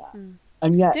destruction behind.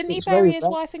 And yet, didn't he bury his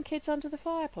wife and kids under the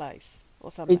fireplace or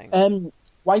something?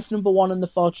 Wife number 1 and the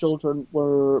 4 children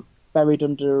were buried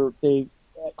under the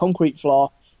concrete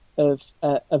floor of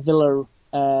a villa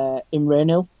in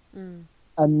Rainhill.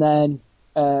 And then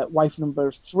wife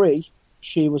number 3,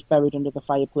 she was buried under the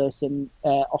fireplace in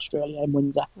Australia, in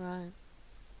Windsor. Right.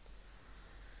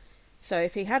 So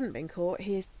if he hadn't been caught,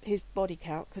 his body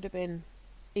count could have been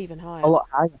even higher. A lot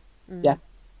higher. Yeah.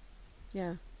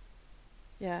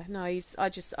 Yeah. No, I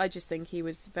just think he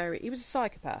was a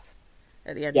psychopath.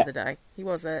 At the end of the day, he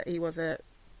was a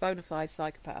bona fide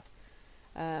psychopath.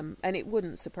 And it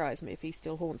wouldn't surprise me if he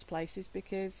still haunts places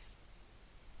because,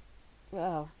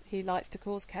 well, he likes to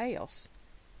cause chaos.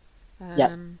 There's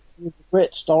a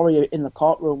great story in the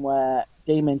courtroom where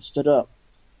Damon stood up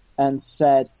and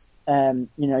said, I'm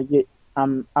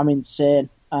insane.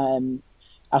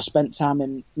 I've spent time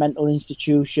in mental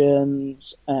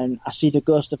institutions and I see the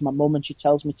ghost of my mum and she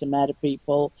tells me to murder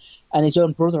people. And his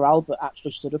own brother Albert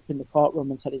actually stood up in the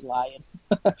courtroom and said he's lying.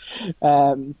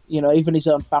 Even his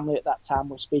own family at that time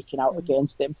were speaking out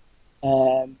against him.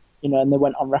 And they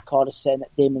went on record as saying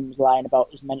that Damon was lying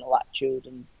about his mental attitude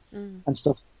and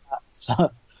stuff like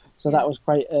that. So that was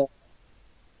quite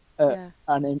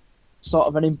an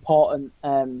important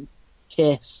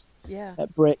case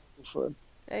breakthrough for him.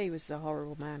 He was a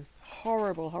horrible man.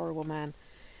 Horrible man.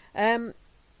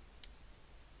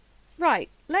 Right,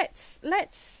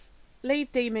 let's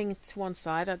leave Deeming to one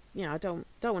side. I don't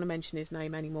want to mention his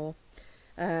name anymore.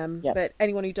 But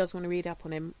anyone who does want to read up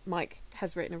on him, Mike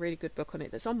has written a really good book on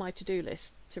it that's on my to-do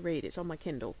list to read. It's on my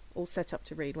Kindle, all set up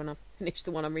to read when I finish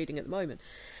the one I'm reading at the moment.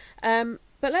 But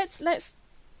let's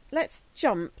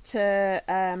jump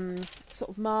to sort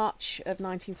of March of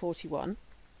 1941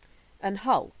 and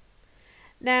Hull.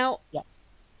 Now,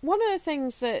 one of the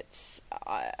things that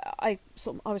I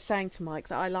was saying to Mike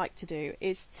that I like to do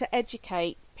is to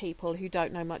educate people who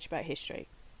don't know much about history.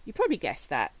 You probably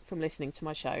guessed that from listening to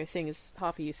my show, seeing as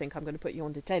half of you think I'm going to put you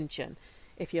on detention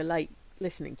if you're late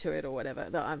listening to it or whatever.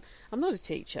 That I'm not a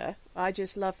teacher. I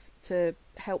just love to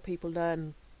help people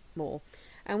learn more.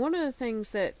 And one of the things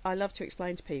that I love to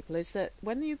explain to people is that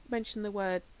when you mention the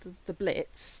word the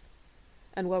Blitz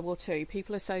and World War II,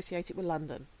 people associate it with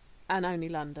London. And only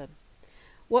London.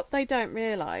 What they don't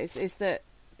realise is that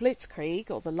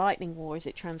Blitzkrieg, or the Lightning War as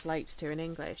it translates to in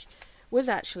English, was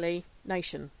actually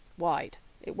nationwide.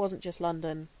 It wasn't just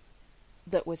London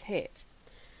that was hit.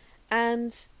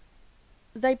 And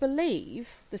they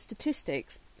believe, the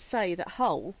statistics say that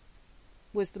Hull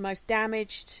was the most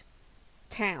damaged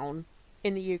town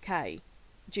in the UK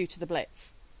due to the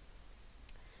Blitz.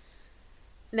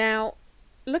 Now,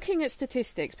 looking at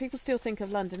statistics, people still think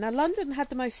of London. Now, London had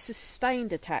the most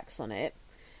sustained attacks on it,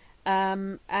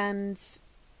 and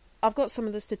I've got some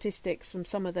of the statistics from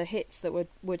some of the hits that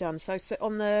were done. So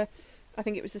on I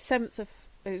think it was the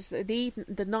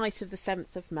night of the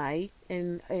 7th of May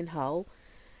in Hull,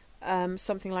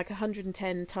 something like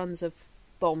 110 tons of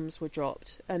bombs were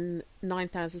dropped and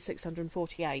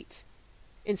 9,648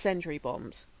 incendiary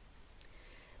bombs.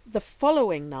 The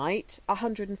following night,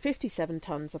 157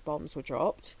 tons of bombs were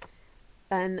dropped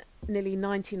and nearly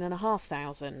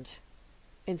 19,500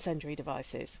 incendiary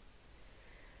devices.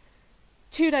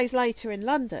 2 days later in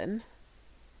London,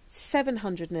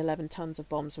 711 tons of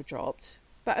bombs were dropped,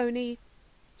 but only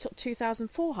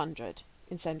 2,400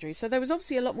 incendiary. So there was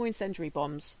obviously a lot more incendiary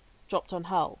bombs dropped on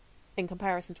Hull in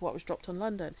comparison to what was dropped on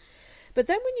London. But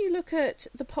then when you look at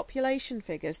the population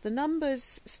figures, the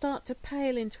numbers start to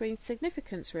pale into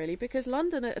insignificance, really, because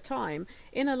London at a time,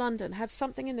 inner London, had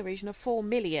something in the region of 4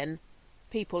 million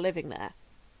people living there.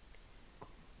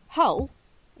 Hull,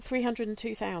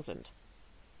 302,000.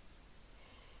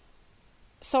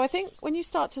 So I think when you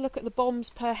start to look at the bombs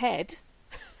per head,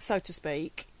 so to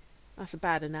speak, that's a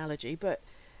bad analogy, but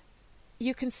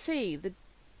you can see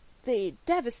the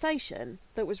devastation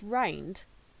that was rained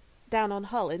down on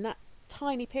Hull in that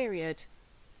tiny period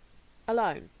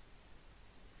alone.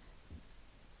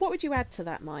 What would you add to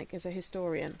that, Mike, as a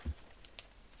historian?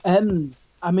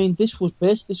 This was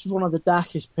one of the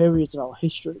darkest periods of our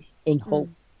history in Hull,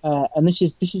 and this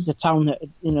is a town that,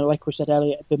 like we said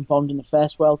earlier, had been bombed in the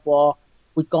First World War.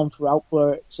 We'd gone through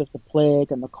outbreaks of the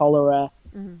plague and the cholera,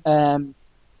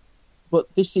 but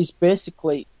this is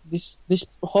basically this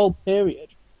whole period,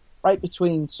 right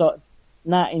between sort of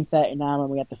 1939 when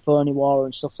we had the Phoney War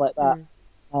and stuff like that.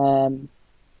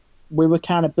 We were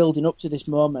kind of building up to this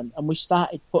moment, and we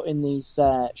started putting these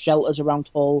shelters around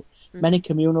Hull, many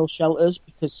communal shelters,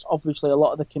 because obviously a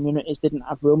lot of the communities didn't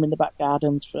have room in the back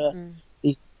gardens for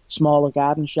these smaller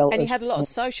garden shelters. And you had a lot of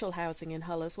social housing in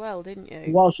Hull as well, didn't you?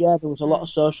 It was, yeah. There was a lot of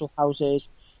social houses.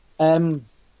 And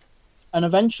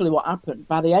eventually what happened,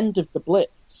 by the end of the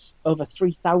Blitz, over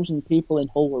 3,000 people in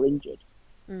Hull were injured.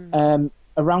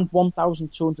 Around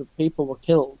 1,200 people were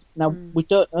killed, Now, we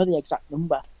don't know the exact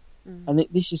number, and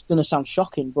this is going to sound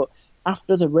shocking, but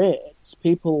after the raids,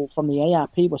 people from the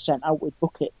ARP were sent out with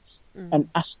buckets and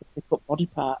asked to pick up body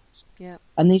parts. Yeah.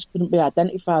 And these couldn't be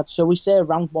identified. So we say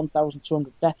around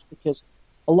 1,200 deaths because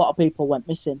a lot of people went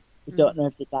missing. We don't know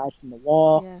if they died from the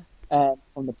war,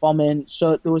 from the bombing.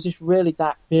 So there was this really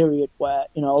dark period where,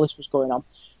 all this was going on.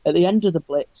 At the end of the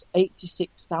Blitz,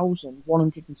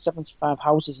 86,175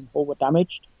 houses in Hull were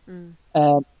damaged.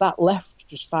 That left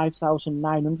just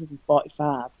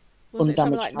 5,945. Was it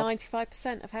something like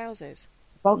 95% of houses?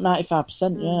 About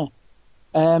 95%, yeah.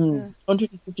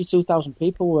 152,000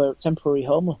 people were temporary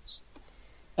homeless.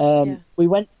 We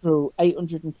went through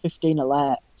 815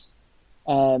 alerts.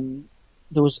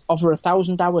 There was over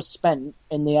 1,000 hours spent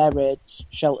in the air raid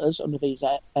shelters under these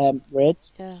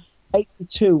raids.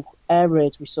 82 air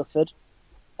raids we suffered.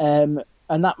 And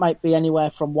that might be anywhere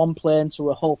from one plane to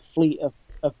a whole fleet of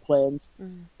planes.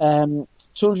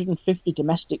 250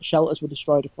 domestic shelters were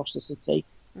destroyed across the city.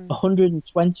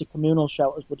 120 communal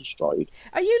shelters were destroyed.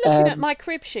 Are you looking at my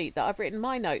crib sheet that I've written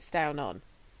my notes down on?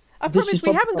 I promise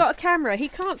we haven't got a camera. He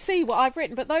can't see what I've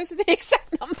written, but those are the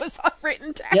exact numbers I've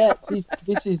written down. Yeah,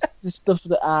 this is the stuff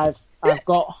that I've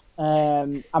got.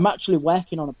 I'm actually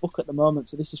working on a book at the moment,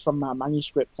 so this is from my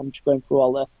manuscript. I'm just going through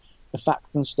all the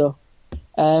facts and stuff.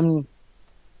 On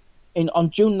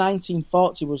June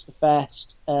 1940 was the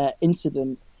first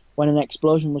incident when an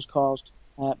explosion was caused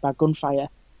by gunfire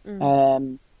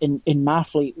in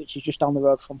Marfleet, which is just down the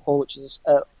road from Hull, which is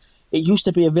it used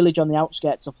to be a village on the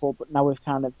outskirts of Hull, but now we've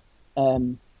kind of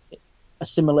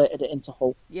assimilated it into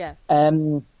Hull. Yeah.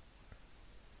 The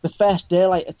first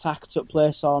daylight attack took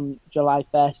place on July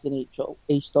 1st in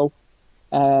East Hull,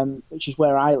 which is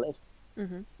where I live.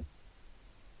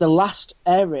 The last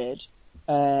air raid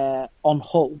on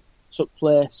Hull took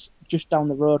place just down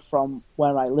the road from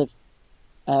where I live.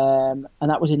 And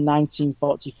that was in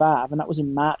 1945, and that was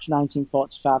in March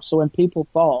 1945. So when people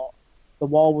thought the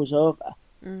war was over,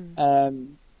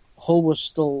 Hull was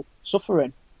still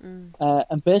suffering.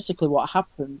 And basically what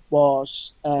happened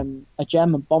was a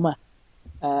German bomber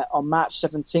on March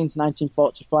 17th,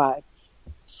 1945,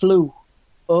 flew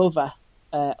over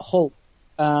Hull,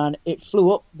 and it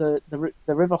flew up the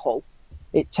River Hull.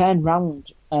 It turned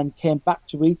round and came back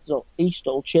to East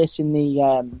Hull, chasing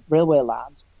the railway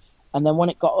lines. And then when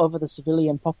it got over the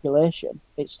civilian population,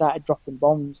 it started dropping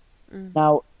bombs.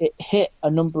 Now, it hit a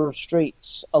number of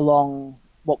streets along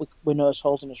what we know as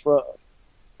Holderness Road.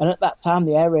 And at that time,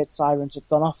 the air raid sirens had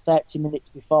gone off 30 minutes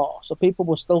before. So people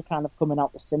were still kind of coming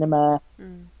out the cinema,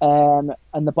 and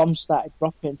the bombs started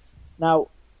dropping. Now,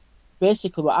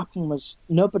 basically what happened was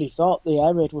nobody thought the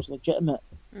air raid was legitimate.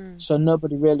 So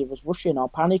nobody really was rushing or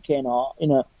panicking or,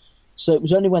 So it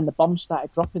was only when the bombs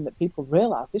started dropping that people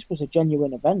realised this was a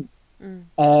genuine event.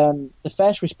 The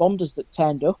first responders that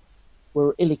turned up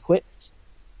were ill-equipped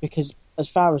because, as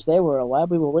far as they were aware,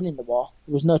 we were winning the war.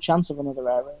 There was no chance of another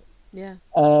air raid. Yeah.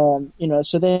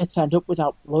 So they turned up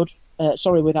without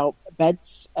without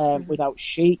beds, without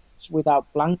sheets,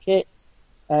 without blankets,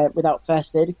 without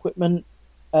first aid equipment.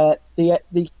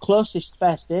 The closest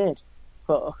first aid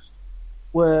post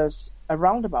was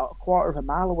around about a quarter of a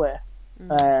mile away,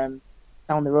 down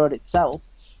the road itself.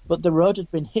 But the road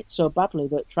had been hit so badly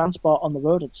that transport on the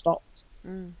road had stopped.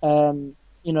 The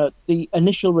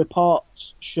initial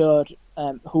reports showed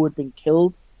who had been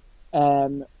killed.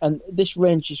 And this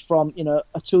ranges from,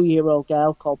 a 2-year-old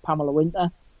girl called Pamela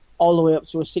Winter all the way up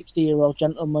to a 60-year-old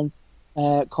gentleman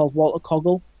called Walter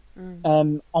Covell.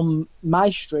 On my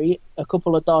street, a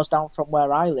couple of doors down from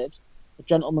where I live, a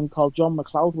gentleman called John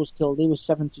McLeod was killed. He was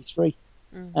 73.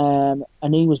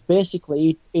 And he was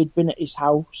basically, he'd been at his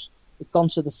house, he'd gone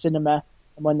to the cinema,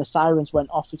 and when the sirens went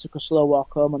off, he took a slow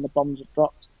walk home and the bombs had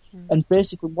dropped. And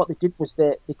basically what they did was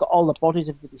they got all the bodies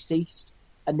of the deceased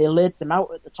and they laid them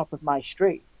out at the top of my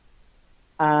street.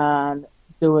 And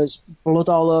there was blood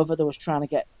all over. They was trying to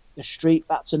get the street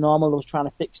back to normal. They was trying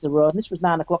to fix the road. And this was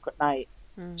 9 o'clock at night.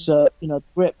 So,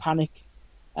 great panic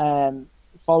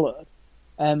followed.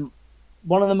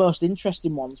 One of the most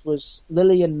interesting ones was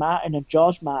Lillian Martin and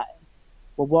George Martin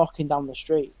were walking down the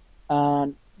street.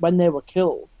 And when they were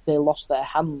killed, they lost their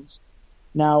hands.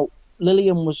 Now,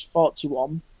 Lillian was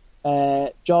 41.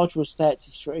 George was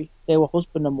 33. They were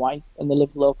husband and wife, and they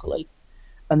lived locally.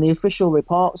 And the official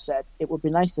report said it would be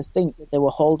nice to think that they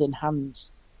were holding hands,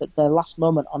 that their last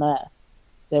moment on earth,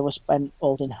 they were spent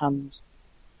holding hands.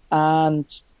 And,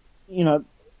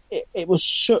 it was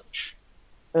such...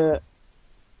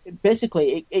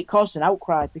 basically, it caused an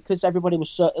outcry because everybody was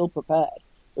so ill-prepared.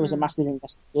 There was a massive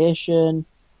investigation.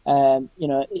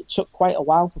 It took quite a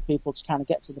while for people to kind of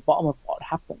get to the bottom of what had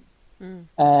happened.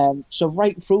 So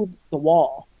right through the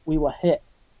war, we were hit.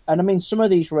 And I mean, some of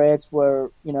these raids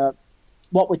were,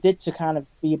 what we did to kind of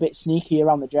be a bit sneaky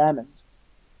around the Germans.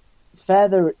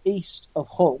 Further east of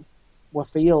Hull were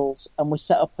fields, and we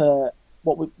set up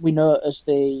what we know as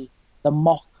the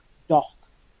mock dock.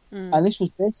 And this was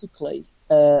basically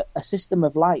a system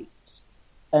of lights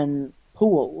and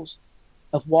pools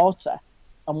of water.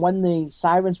 And when the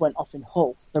sirens went off in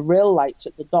Hull, the real lights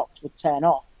at the docks would turn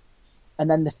off, and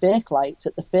then the fake lights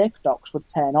at the fake docks would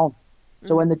turn on.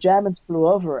 So when the Germans flew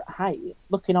over at height,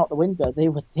 looking out the window, they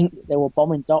would think that they were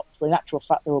bombing docks, but in actual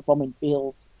fact they were bombing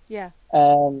fields. Yeah.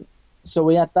 So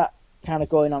we had that kind of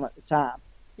going on at the time.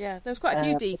 Yeah, there was quite a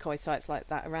few decoy sites like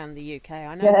that around the UK.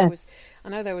 I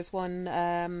know there was one.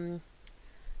 I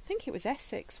think it was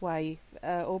Essex way,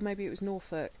 or maybe it was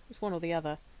Norfolk. It was one or the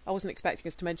other. I wasn't expecting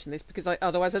us to mention this because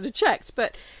otherwise I'd have checked.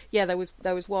 But yeah, there was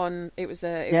one. It was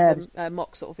a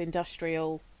mock sort of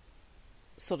industrial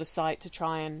sort of site to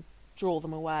try and draw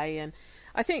them away. And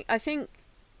I think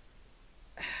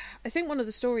one of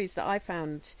the stories that I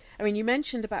found. I mean, you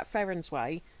mentioned about Ferrens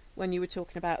Way when you were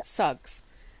talking about Suggs.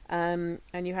 And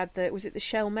you had was it the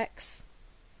Shellmex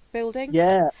building?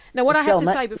 Yeah. Now, what I have to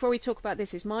say before we talk about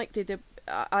this is Mike did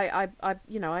I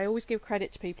always give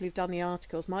credit to people who've done the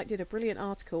articles. Mike did a brilliant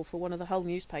article for one of the Hull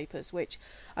newspapers, which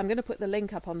I'm going to put the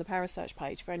link up on the Parasearch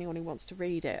page for anyone who wants to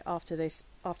read it after this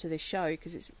show,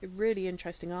 because it's a really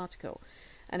interesting article,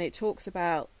 and it talks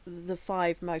about the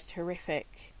 5 most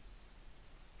horrific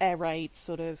air raid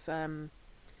sort of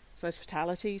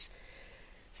fatalities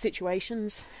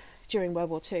situations during World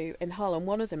War II in Hull, and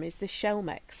one of them is this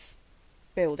Shellmex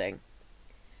building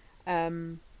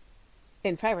in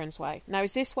Ferrens Way. Now,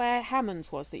 is this where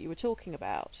Hammond's was that you were talking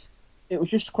about? It was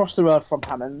just across the road from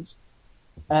Hammond's.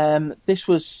 This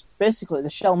was basically the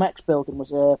Shellmex building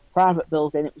was a private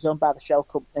building. It was owned by the Shell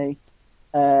Company,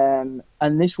 and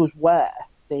this was where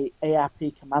the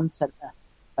ARP command centre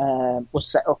was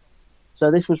set up. So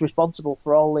this was responsible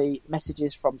for all the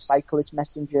messages from cyclist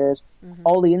messengers,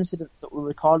 all the incidents that were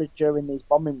recorded during these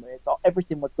bombing raids.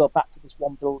 Everything would go back to this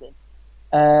one building.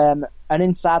 And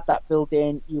inside that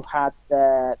building, you had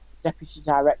the Deputy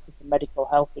Director for Medical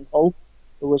Health in Hull,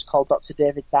 who was called Dr.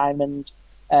 David Diamond.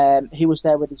 He was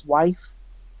there with his wife.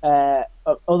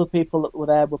 Other people that were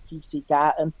there were PC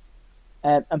Garton.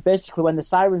 And basically, when the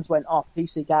sirens went off,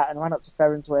 PC Garton ran up to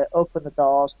Ferrens Way, opened the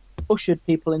doors, ushered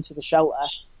people into the shelter,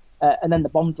 and then the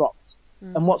bomb dropped.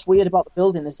 And what's weird about the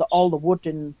building is that all the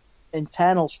wooden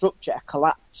internal structure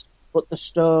collapsed, but the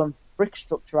stone brick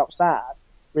structure outside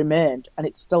remained, and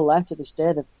it's still there to this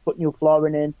day. They've put new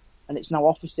flooring in, and it's now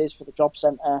offices for the job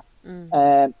centre.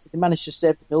 So they managed to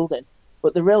save the building.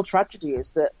 But the real tragedy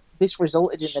is that this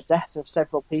resulted in the death of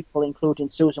several people, including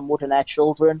Susan Wood and her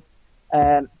children.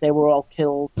 They were all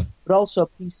killed. But also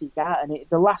PC Garton.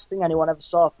 The last thing anyone ever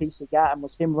saw of PC Garton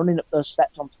was him running up those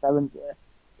steps onto Ferrens Way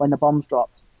when the bombs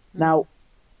dropped. Now,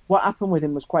 what happened with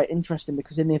him was quite interesting,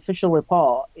 because in the official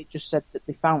report, it just said that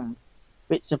they found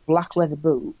bits of black leather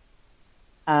boot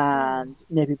and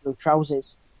navy blue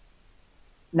trousers.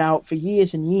 Now, for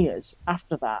years and years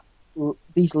after that,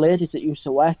 these ladies that used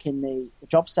to work in the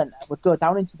job centre would go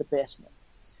down into the basement,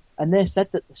 and they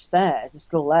said that the stairs are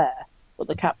still there, but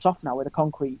they're capped off now with a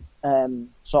concrete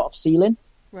sort of ceiling.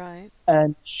 Right.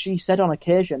 And she said on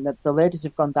occasion that the ladies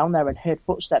have gone down there and heard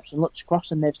footsteps and looked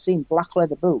across, and they've seen black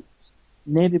leather boots,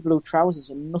 navy blue trousers,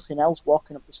 and nothing else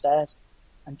walking up the stairs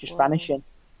and just vanishing.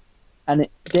 And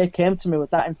they came to me with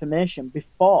that information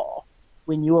before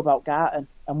we knew about Garton,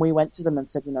 and we went to them and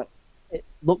said, it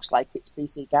looks like it's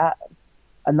PC Garton.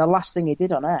 And the last thing he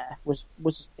did on Earth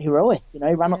was heroic. He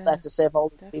ran up there to save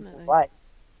all these people's lives.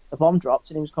 The bomb dropped,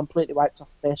 and he was completely wiped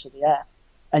off the face of the earth.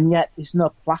 And yet there's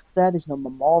no plaque there, there's no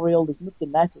memorial, there's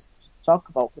nothing there to talk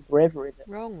about the bravery.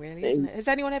 Wrong, really, isn't it? Has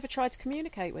anyone ever tried to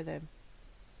communicate with him?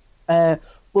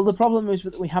 Well, the problem is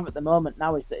that we have at the moment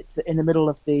now is that it's in the middle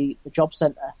of the job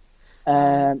centre.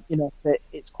 So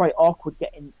it's quite awkward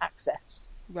getting access.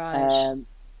 Right.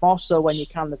 More so when you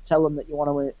kind of tell them that you want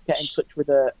to get in touch with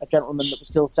a gentleman that was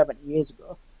killed 70 years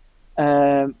ago.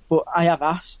 But I have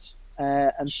asked,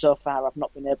 and so far I've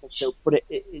not been able to. But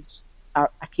it is... I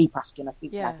keep asking, I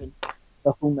keep nagging,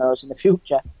 so who knows in the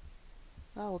future.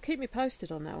 Oh, well, keep me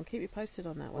posted on that one.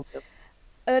 Okay.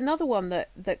 Another one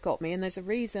that got me, and there's a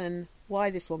reason why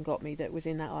this one got me that was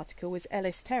in that article, was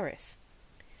Ellis Terrace.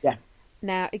 Yeah.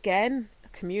 Now, again, a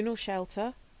communal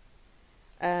shelter.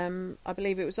 I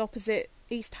believe it was opposite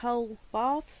East Hull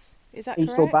Baths. Is that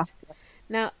correct? Hull Baths, yeah.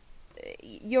 Now,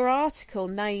 your article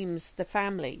names the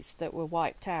families that were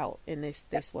wiped out in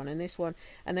this one,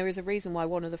 and there is a reason why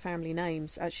one of the family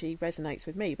names actually resonates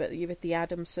with me. But you've had the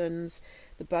Adamsons,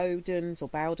 the Bowdens or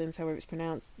Bowdens, however it's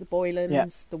pronounced, the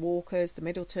Boylans, the Walkers, the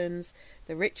Middletons,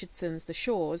 the Richardsons, the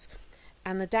Shaws,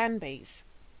 and the Danbys.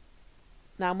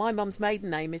 Now, my mum's maiden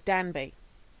name is Danby.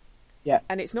 Yeah.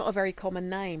 And it's not a very common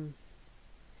name,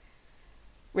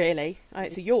 really.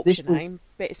 It's a Yorkshire name,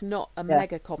 but it's not a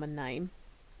mega common name.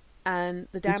 And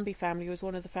the Danby family was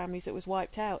one of the families that was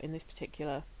wiped out in this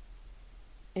particular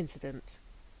incident.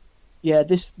 Yeah,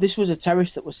 this was a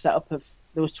terrace that was set up of...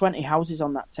 There was 20 houses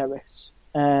on that terrace.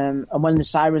 And when the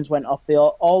sirens went off,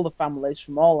 all the families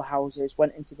from all the houses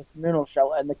went into the communal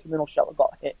shelter, and the communal shelter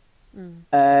got hit.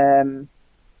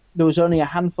 There was only a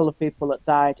handful of people that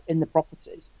died in the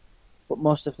properties, but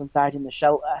most of them died in the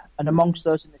shelter. And amongst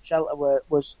those in the shelter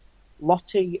was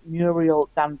Lottie Muriel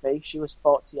Danby, she was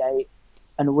 48,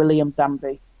 and William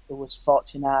Danby, who was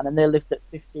 49, and they lived at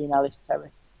 15 Ellis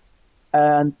Terrace.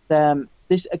 And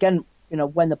this, again,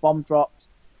 when the bomb dropped,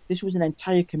 this was an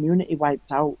entire community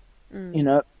wiped out.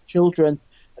 Children.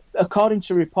 According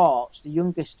to reports, the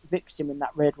youngest victim in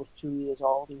that raid was 2 years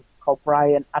old. He was called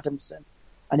Brian Adamson,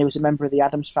 and he was a member of the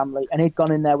Adams family, and he'd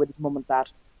gone in there with his mum and dad,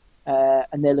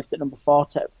 and they lived at number 4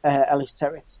 Ellis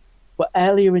Terrace. But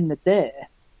earlier in the day,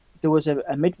 there was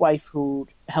a midwife who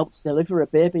helped deliver a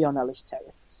baby on Ellis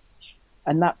Terrace,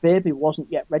 and that baby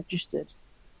wasn't yet registered.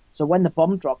 So when the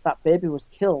bomb dropped, that baby was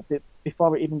killed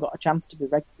before it even got a chance to be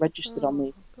registered on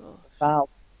the file.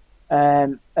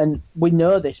 And we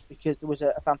know this because there was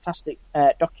a fantastic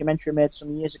documentary made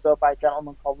some years ago by a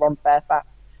gentleman called Ron Fairfax.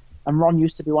 And Ron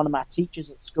used to be one of my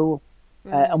teachers at school.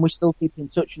 And we still keep in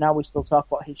touch now. We still talk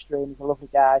about history, and he's a lovely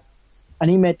guy. And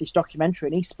he made this documentary,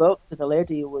 and he spoke to the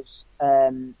lady who was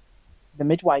the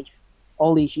midwife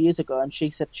all these years ago. And she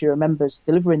said she remembers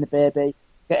delivering the baby,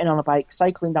 getting on a bike,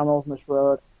 cycling down Oldness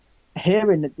Road,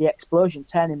 hearing the explosion,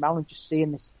 turning around and just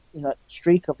seeing this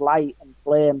streak of light and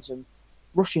flames, and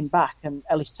rushing back, and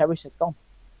Ellis Terrace had gone.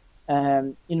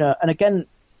 And again,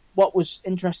 what was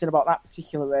interesting about that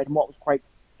particular raid, and what was quite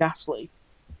ghastly,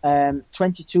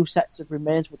 22 sets of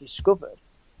remains were discovered,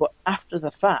 but after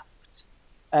the fact,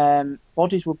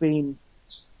 bodies were being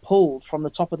pulled from the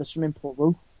top of the swimming pool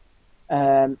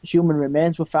roof. Human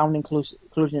remains were found,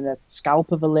 including a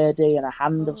scalp of a lady and a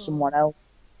hand of someone else.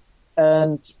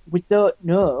 And we don't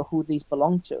know who these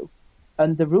belong to,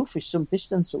 and the roof is some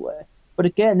distance away. But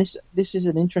again, this is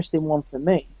an interesting one for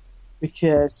me,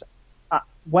 because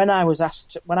when I was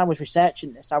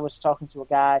researching this, I was talking to a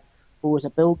guy who was a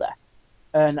builder,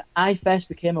 and I first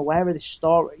became aware of this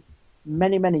story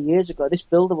many, many years ago. This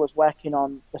builder was working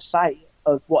on the site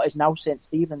of what is now St.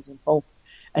 Stephen's in Hull,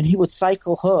 and he would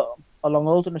cycle home along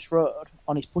Olderness Road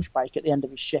on his push bike at the end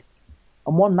of his shift.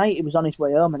 And one night he was on his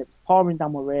way home, and it was pouring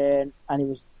down with rain, and he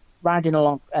was riding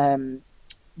along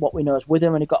what we know as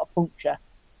Witham, and he got a puncture.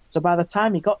 So by the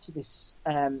time he got to this,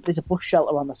 there's a bus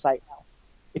shelter on the site now.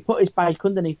 He put his bike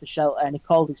underneath the shelter, and he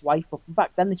called his wife up. And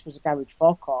back then this was a garage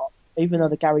forecourt, even though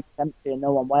the garage is empty and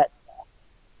no one works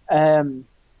there.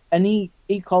 And he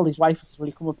called his wife and said, "Will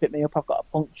you come and pick me up? I've got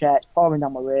a puncture, it's pouring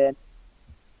down with rain."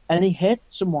 And he heard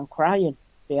someone crying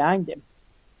behind him.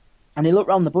 And he looked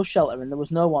round the bus shelter, and there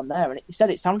was no one there. And he said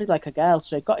it sounded like a girl,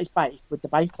 so he got his bike with the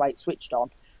bike light switched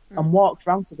on and walked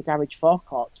round to the garage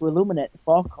forecourt to illuminate the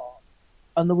forecourt.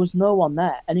 And there was no one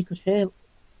there. And he could hear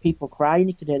people crying,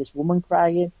 he could hear this woman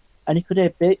crying, and he could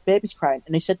hear babies crying.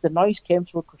 And he said the noise came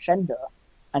to a crescendo,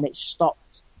 and it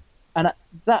stopped. And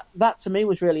that to me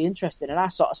was really interesting. And I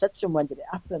sort of said to him, "When did it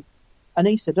happen?" And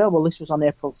he said, "Oh, well, this was on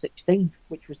April 16th,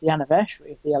 which was the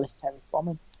anniversary of the Ellis Terrace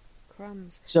bombing."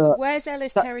 Crumbs. So where's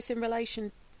Ellis Terrace in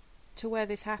relation to where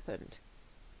this happened?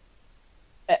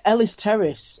 Ellis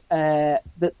Terrace, the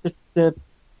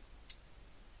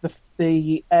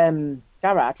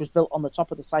garage was built on the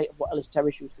top of the site of what Ellis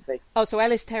Terrace used to be. Oh, so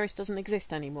Ellis Terrace doesn't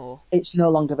exist anymore? It's no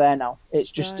longer there now. It's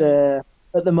just, at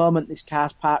the moment, there's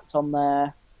cars parked on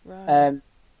there. Right.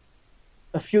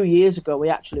 A few years ago, we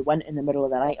actually went in the middle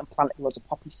of the night and planted loads of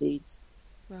poppy seeds,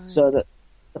 so that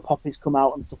the poppies come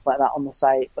out and stuff like that on the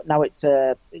site. But now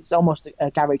it's almost a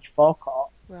garage forecourt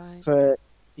for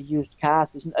used cars.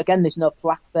 There's no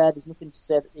plaque there. There's nothing to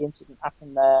say that the incident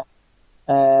happened there.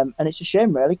 And it's a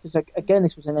shame, really, because, again,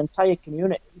 this was an entire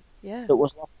community that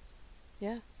was lost.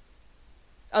 Yeah.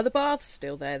 Are the baths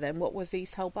still there, then? What was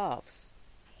East Hull Baths?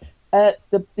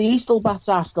 The East Hull Baths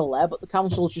are still there, but the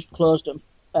council just closed them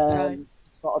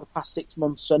sort of the past 6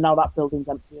 months, so now that building's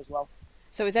empty as well.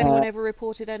 So has anyone ever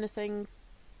reported anything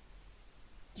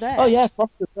there? Oh, yeah,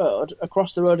 across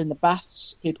the road in the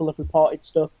baths, people have reported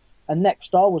stuff. And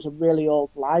next door was a really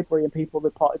old library, and people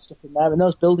reported stuff in there. And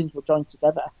those buildings were joined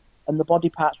together, and the body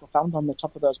parts were found on the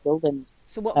top of those buildings.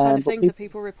 So what kind of things have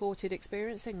people reported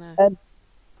experiencing there?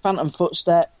 Phantom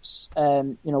footsteps,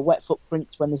 wet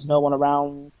footprints when there's no one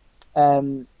around,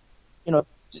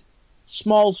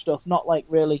 small stuff, not like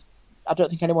really. I don't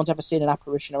think anyone's ever seen an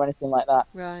apparition or anything like that.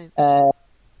 Right.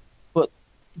 But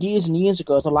years and years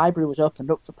ago, the library was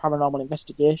opened up for paranormal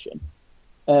investigation,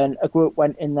 and a group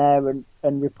went in there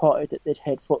and reported that they'd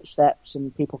heard footsteps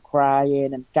and people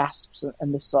crying and gasps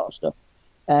and this sort of stuff.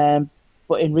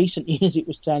 But in recent years, it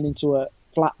was turned into a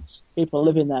flats. People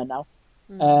living there now.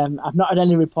 I've not had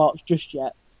any reports just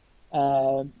yet,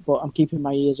 but I'm keeping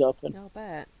my ears open. I'll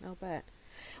bet.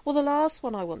 Well, the last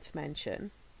one I want to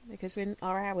mention, because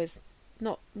our hour's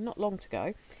not long to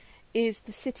go, is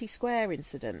the City Square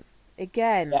incident.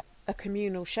 Again, a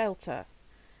communal shelter.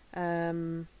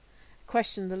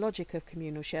 Question the logic of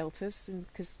communal shelters,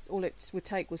 because all it would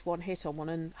take was one hit on one,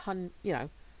 and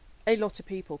a lot of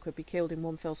people could be killed in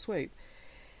one fell swoop.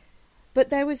 But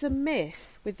there was a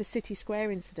myth with the City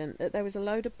Square incident that there was a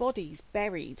load of bodies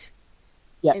buried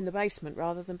in the basement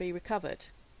rather than be recovered.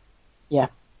 Yeah.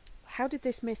 How did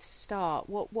this myth start?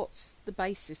 What's the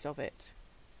basis of it?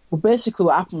 Well, basically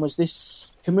what happened was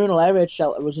this communal air raid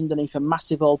shelter was underneath a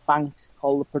massive old bank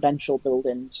called the Prudential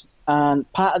Buildings.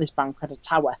 And part of this bank had a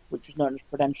tower, which was known as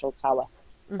Prudential Tower.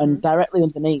 Mm-hmm. And directly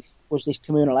underneath was this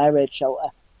communal air raid shelter.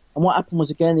 And what happened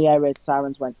was, again, the air raid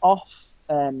sirens went off.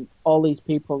 All these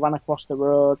people ran across the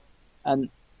road and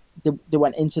they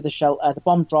went into the shelter. The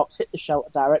bomb dropped, hit the shelter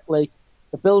directly.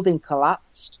 The building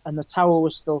collapsed and the tower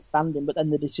was still standing, but then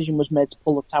the decision was made to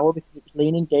pull the tower because it was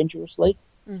leaning dangerously.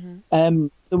 Mm-hmm.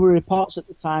 There were reports at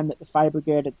the time that the fire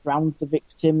brigade had drowned the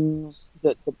victims,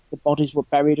 that the bodies were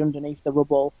buried underneath the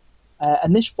rubble.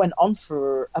 And this went on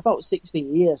for about 60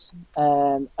 years.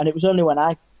 And it was only when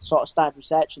I sort of started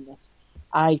researching this,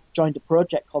 I joined a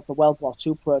project called the World War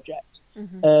II Project.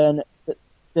 Mm-hmm. And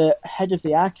the head of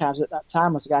the archives at that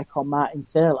time was a guy called Martin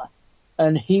Taylor.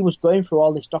 And he was going through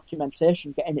all this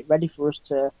documentation, getting it ready for us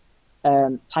to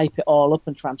type it all up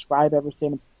and transcribe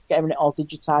everything, getting it all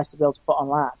digitized to be able to put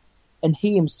online. And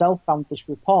he himself found this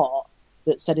report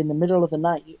that said in the middle of the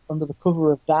night, under the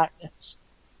cover of darkness,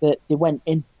 that they went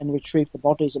in and retrieved the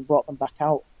bodies and brought them back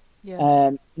out.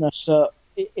 Yeah. So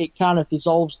it kind of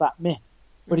dissolves that myth.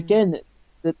 But again,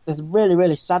 there's a really,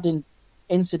 really sad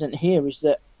incident here is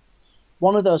that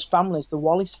one of those families, the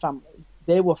Wallace family,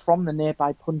 they were from the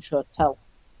nearby Punch Hotel,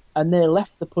 and they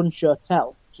left the Punch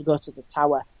Hotel to go to the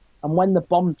tower. And when the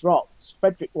bomb dropped,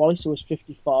 Frederick Wallace, who was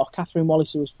 54, Catherine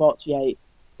Wallace, who was 48,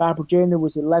 Barbara Jane, who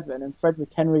was 11, and Frederick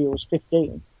Henry, who was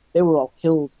 15, they were all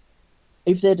killed.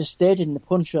 If they'd have stayed in the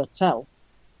Punch Hotel,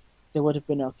 they would have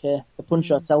been okay. The Punch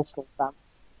Hotel still stands.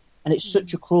 And it's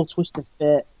such a cruel twist of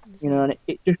fate, and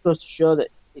it just goes to show that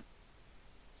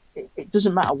it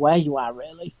doesn't matter where you are,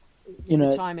 really.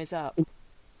 The time is up.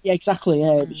 Yeah, exactly.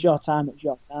 Yeah, if it's your time, it's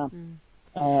your time.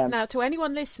 Now, to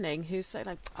anyone listening who's saying,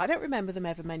 I don't remember them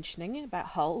ever mentioning about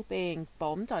Hull being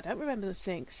bombed. I don't remember them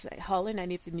saying Hull in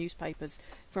any of the newspapers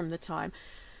from the time.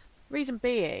 Reason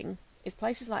being is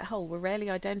places like Hull were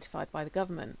rarely identified by the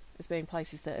government as being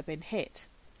places that have been hit.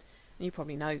 And you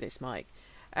probably know this, Mike.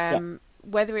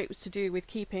 Whether it was to do with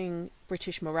keeping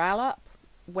British morale up,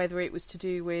 whether it was to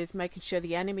do with making sure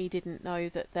the enemy didn't know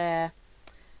that their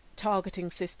targeting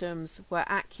systems were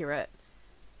accurate.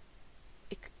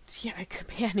 It could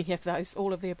be any of those,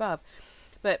 all of the above.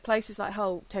 But places like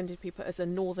Hull tended to be put as a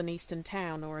northern eastern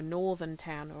town or a northern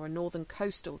town or a northern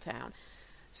coastal town.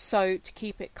 So to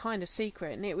keep it kind of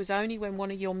secret, and it was only when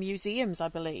one of your museums, I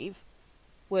believe,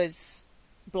 was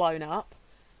blown up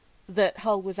that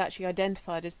Hull was actually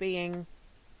identified as being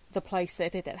the place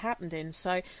that it had happened in.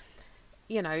 So,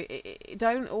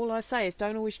 all I say is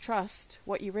don't always trust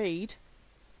what you read.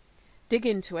 Dig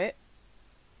into it,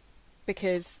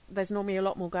 because there's normally a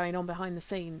lot more going on behind the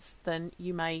scenes than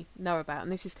you may know about.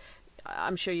 And this is,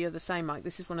 I'm sure you're the same, Mike,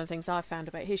 this is one of the things I've found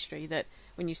about history, that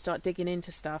when you start digging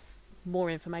into stuff, more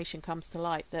information comes to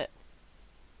light that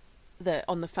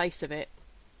on the face of it,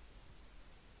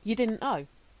 you didn't know.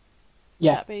 Would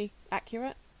that be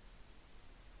accurate?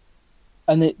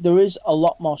 And there is a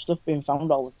lot more stuff being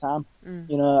found all the time.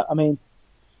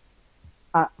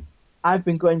 I've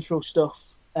been going through stuff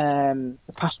the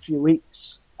past few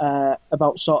weeks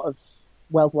about sort of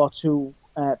World War II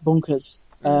bunkers,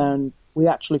 and we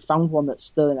actually found one that's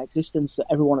still in existence that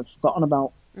everyone had forgotten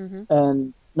about.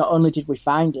 And not only did we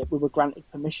find it, we were granted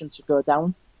permission to go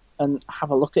down and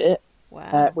have a look at it.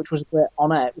 Wow. Which was a great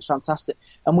honour. It was fantastic,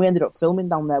 and we ended up filming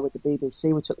down there with the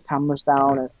BBC. We took the cameras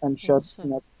down and showed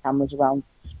the cameras around.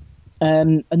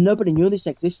 and nobody knew this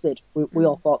existed. We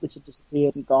all thought this had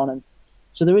disappeared and gone, and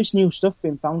so there is new stuff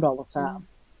being found all the time,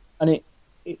 and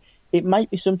it might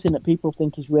be something that people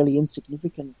think is really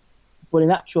insignificant, but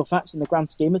in actual fact, in the grand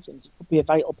scheme of things, it could be a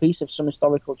vital piece of some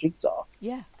historical jigsaw.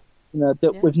 Yeah.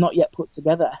 That we've not yet put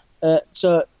together.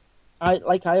 So, I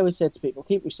always say to people,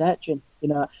 keep researching.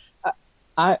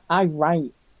 I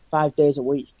write 5 days a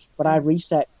week, but I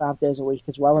research 5 days a week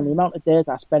as well, and the amount of days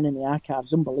I spend in the archive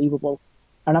is unbelievable.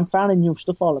 And I'm finding new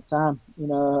stuff all the time,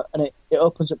 and it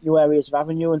opens up new areas of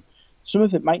avenue, and some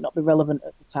of it might not be relevant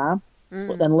at the time,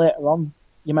 but then later on,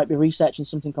 you might be researching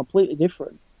something completely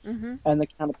different, and the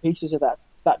kind of pieces of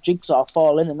that jigsaw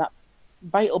fall in, and that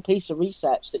vital piece of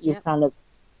research that you've kind of,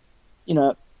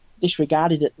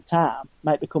 disregarded at the time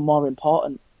might become more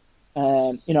important.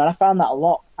 And I found that a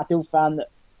lot. I do find that,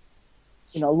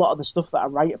 a lot of the stuff that I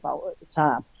write about at the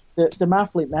time, the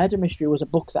Marfleet Murder Mystery was a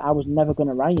book that I was never going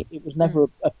to write. It was never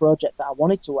a project that I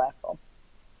wanted to work on.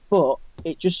 But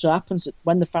it just so happens that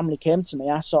when the family came to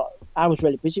me, I was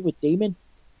really busy with Demon,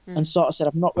 and sort of said,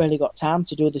 I've not really got time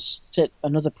to do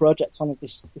another project on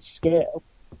this scale.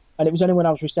 And it was only when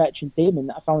I was researching Demon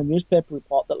that I found a newspaper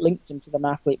report that linked him to the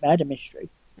Marfleet Murder Mystery.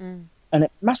 And a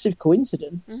massive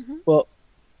coincidence, but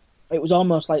it was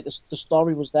almost like the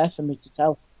story was there for me to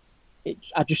tell.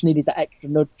 I just needed that extra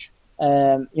nudge.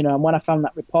 And when I found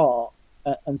that report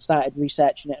and started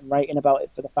researching it and writing about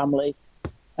it for the family,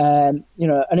 and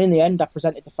in the end I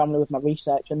presented the family with my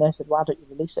research, and they said, why don't you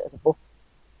release it as a book?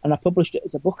 And I published it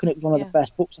as a book, and it was one of the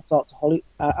first books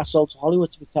I sold to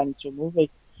Hollywood to be turned into a movie.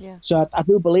 Yeah. So I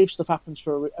do believe stuff happens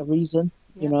for a reason,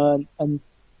 and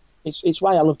it's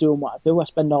why I love doing what I do. I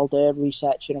spend all day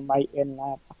researching and writing, and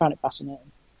I find it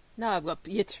fascinating. No, well,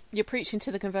 you're preaching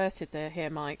to the converted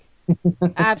here, Mike.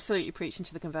 Absolutely preaching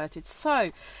to the converted. So,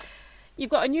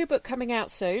 you've got a new book coming out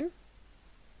soon.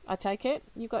 I take it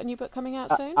you've got a new book coming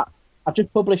out soon. I've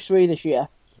just published 3 this year.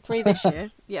 3 this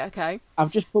year, yeah, okay.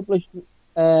 I've just published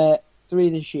 3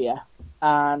 this year,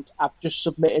 and I've just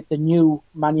submitted the new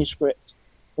manuscript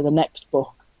for the next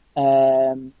book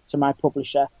to my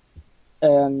publisher.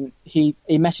 He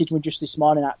messaged me just this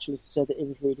morning actually to say that he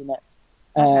was reading it.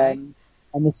 Okay.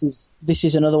 And this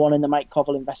is another one in the Mike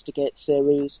Covell Investigate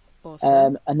series.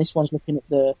 Awesome. And this one's looking at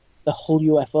the Hull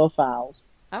UFO files.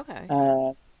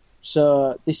 Okay.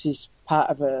 So this is part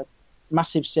of a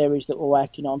massive series that we're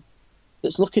working on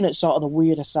that's looking at sort of the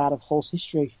weirder side of Hull's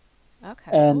history.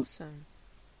 Okay, awesome.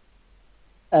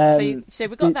 So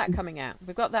we've got that coming out.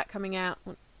 We've got that coming out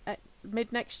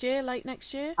mid next year, late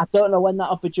next year. I don't know when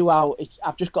that'll be due out.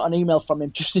 I've just got an email from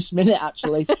him just this minute,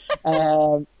 actually.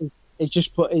 He's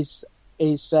just put he's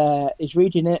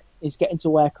reading it, he's getting to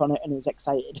work on it, and he's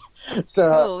excited.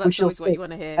 So cool. That's always what you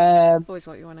want to hear. Always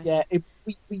what you want to hear. Yeah,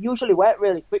 we usually work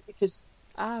really quick because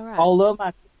although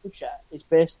my publisher is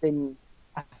based in,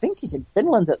 I think he's in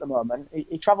Finland at the moment,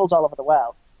 he travels all over the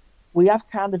world, we have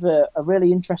kind of a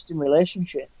really interesting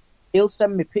relationship. He'll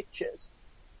send me pictures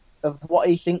of what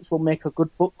he thinks will make a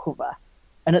good book cover,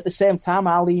 and at the same time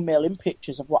I'll email him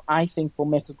pictures of what I think will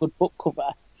make a good book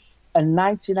cover, and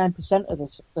 99% of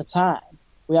the time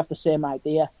we have the same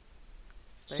idea.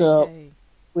 So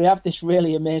we have this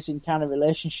really amazing kind of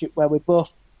relationship where we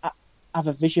both have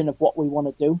a vision of what we want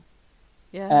to do.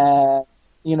 Yeah.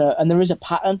 And there is a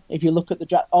pattern. If you look at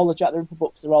all the Jack the Ripper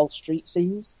books, they're all street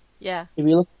scenes. Yeah. If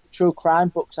you look at the true crime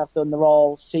books I've done, they're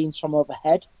all scenes from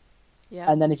overhead. Yeah.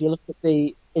 And then if you look at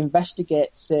the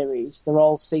Investigate series, they're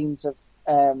all scenes of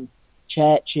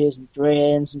churches and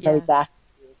drains and very dark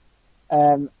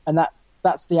areas. And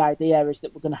that's the idea, is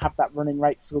that we're going to have that running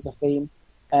right through the theme.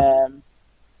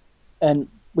 And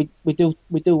we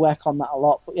do work on that a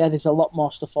lot. But yeah, there's a lot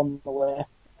more stuff on the way.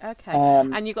 Okay.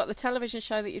 And you've got the television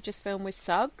show that you've just filmed with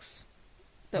Suggs.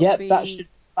 That should.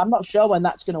 I'm not sure when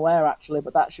that's going to air actually,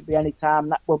 but that should be any time.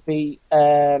 That will be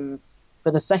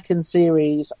for the second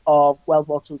series of World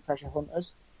War II Treasure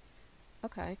Hunters.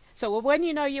 Okay. So when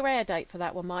you know your air date for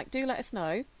that one, Mike, do let us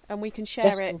know, and we can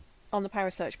share it on the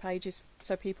Parasearch pages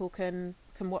so people can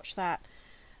watch that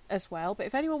as well. But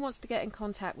if anyone wants to get in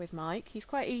contact with Mike, he's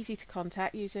quite easy to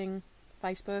contact using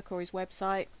Facebook or his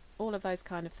website, all of those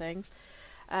kind of things.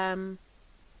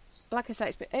 Like I say,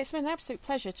 it's been an absolute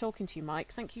pleasure talking to you,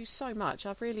 Mike. Thank you so much.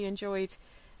 I've really enjoyed.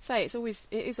 It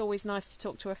is always nice to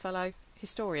talk to a fellow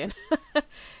historian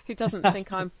who doesn't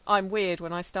think I'm weird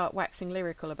when I start waxing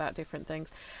lyrical about different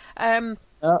things.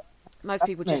 Most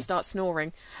people just start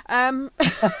snoring.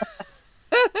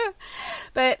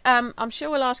 But I'm sure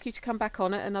we'll ask you to come back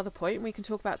on at another point, and we can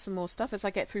talk about some more stuff as I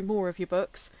get through more of your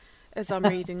books as I'm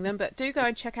reading them. But do go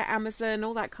and check out Amazon,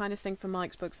 all that kind of thing for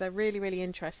Mike's books. They're really, really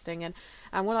interesting. And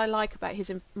what I like about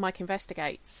his Mike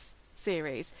Investigates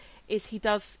series is he's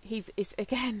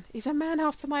a man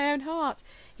after my own heart.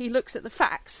 He looks at the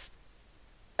facts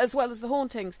as well as the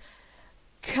hauntings,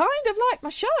 kind of like my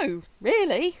show,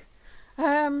 really.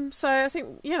 So I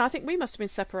think we must have been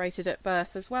separated at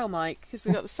birth as well, Mike, because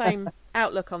we've got the same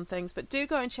outlook on things. But do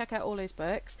go and check out all his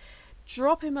books.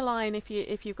 Drop him a line if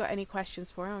you've got any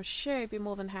questions for him. I'm sure he'd be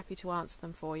more than happy to answer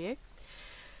them for you.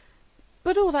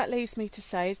 But all that leaves me to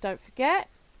say is, don't forget,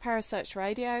 Parasearch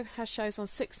Radio has shows on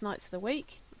 6 nights of the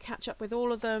week. Catch up with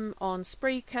all of them on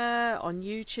Spreaker, on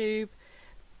YouTube,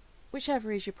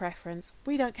 whichever is your preference.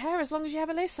 We don't care as long as you have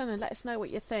a listen and let us know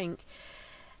what you think.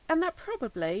 And that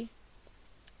probably,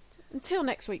 until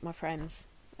next week, my friends,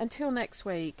 until next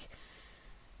week,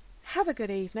 have a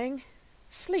good evening,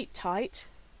 sleep tight,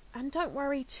 and don't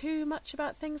worry too much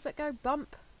about things that go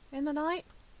bump in the night.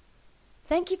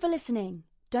 Thank you for listening.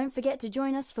 Don't forget to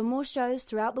join us for more shows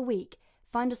throughout the week.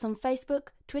 Find us on Facebook,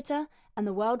 Twitter, and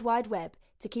the World Wide Web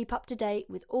to keep up to date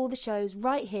with all the shows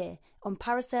right here on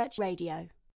Parasearch Radio.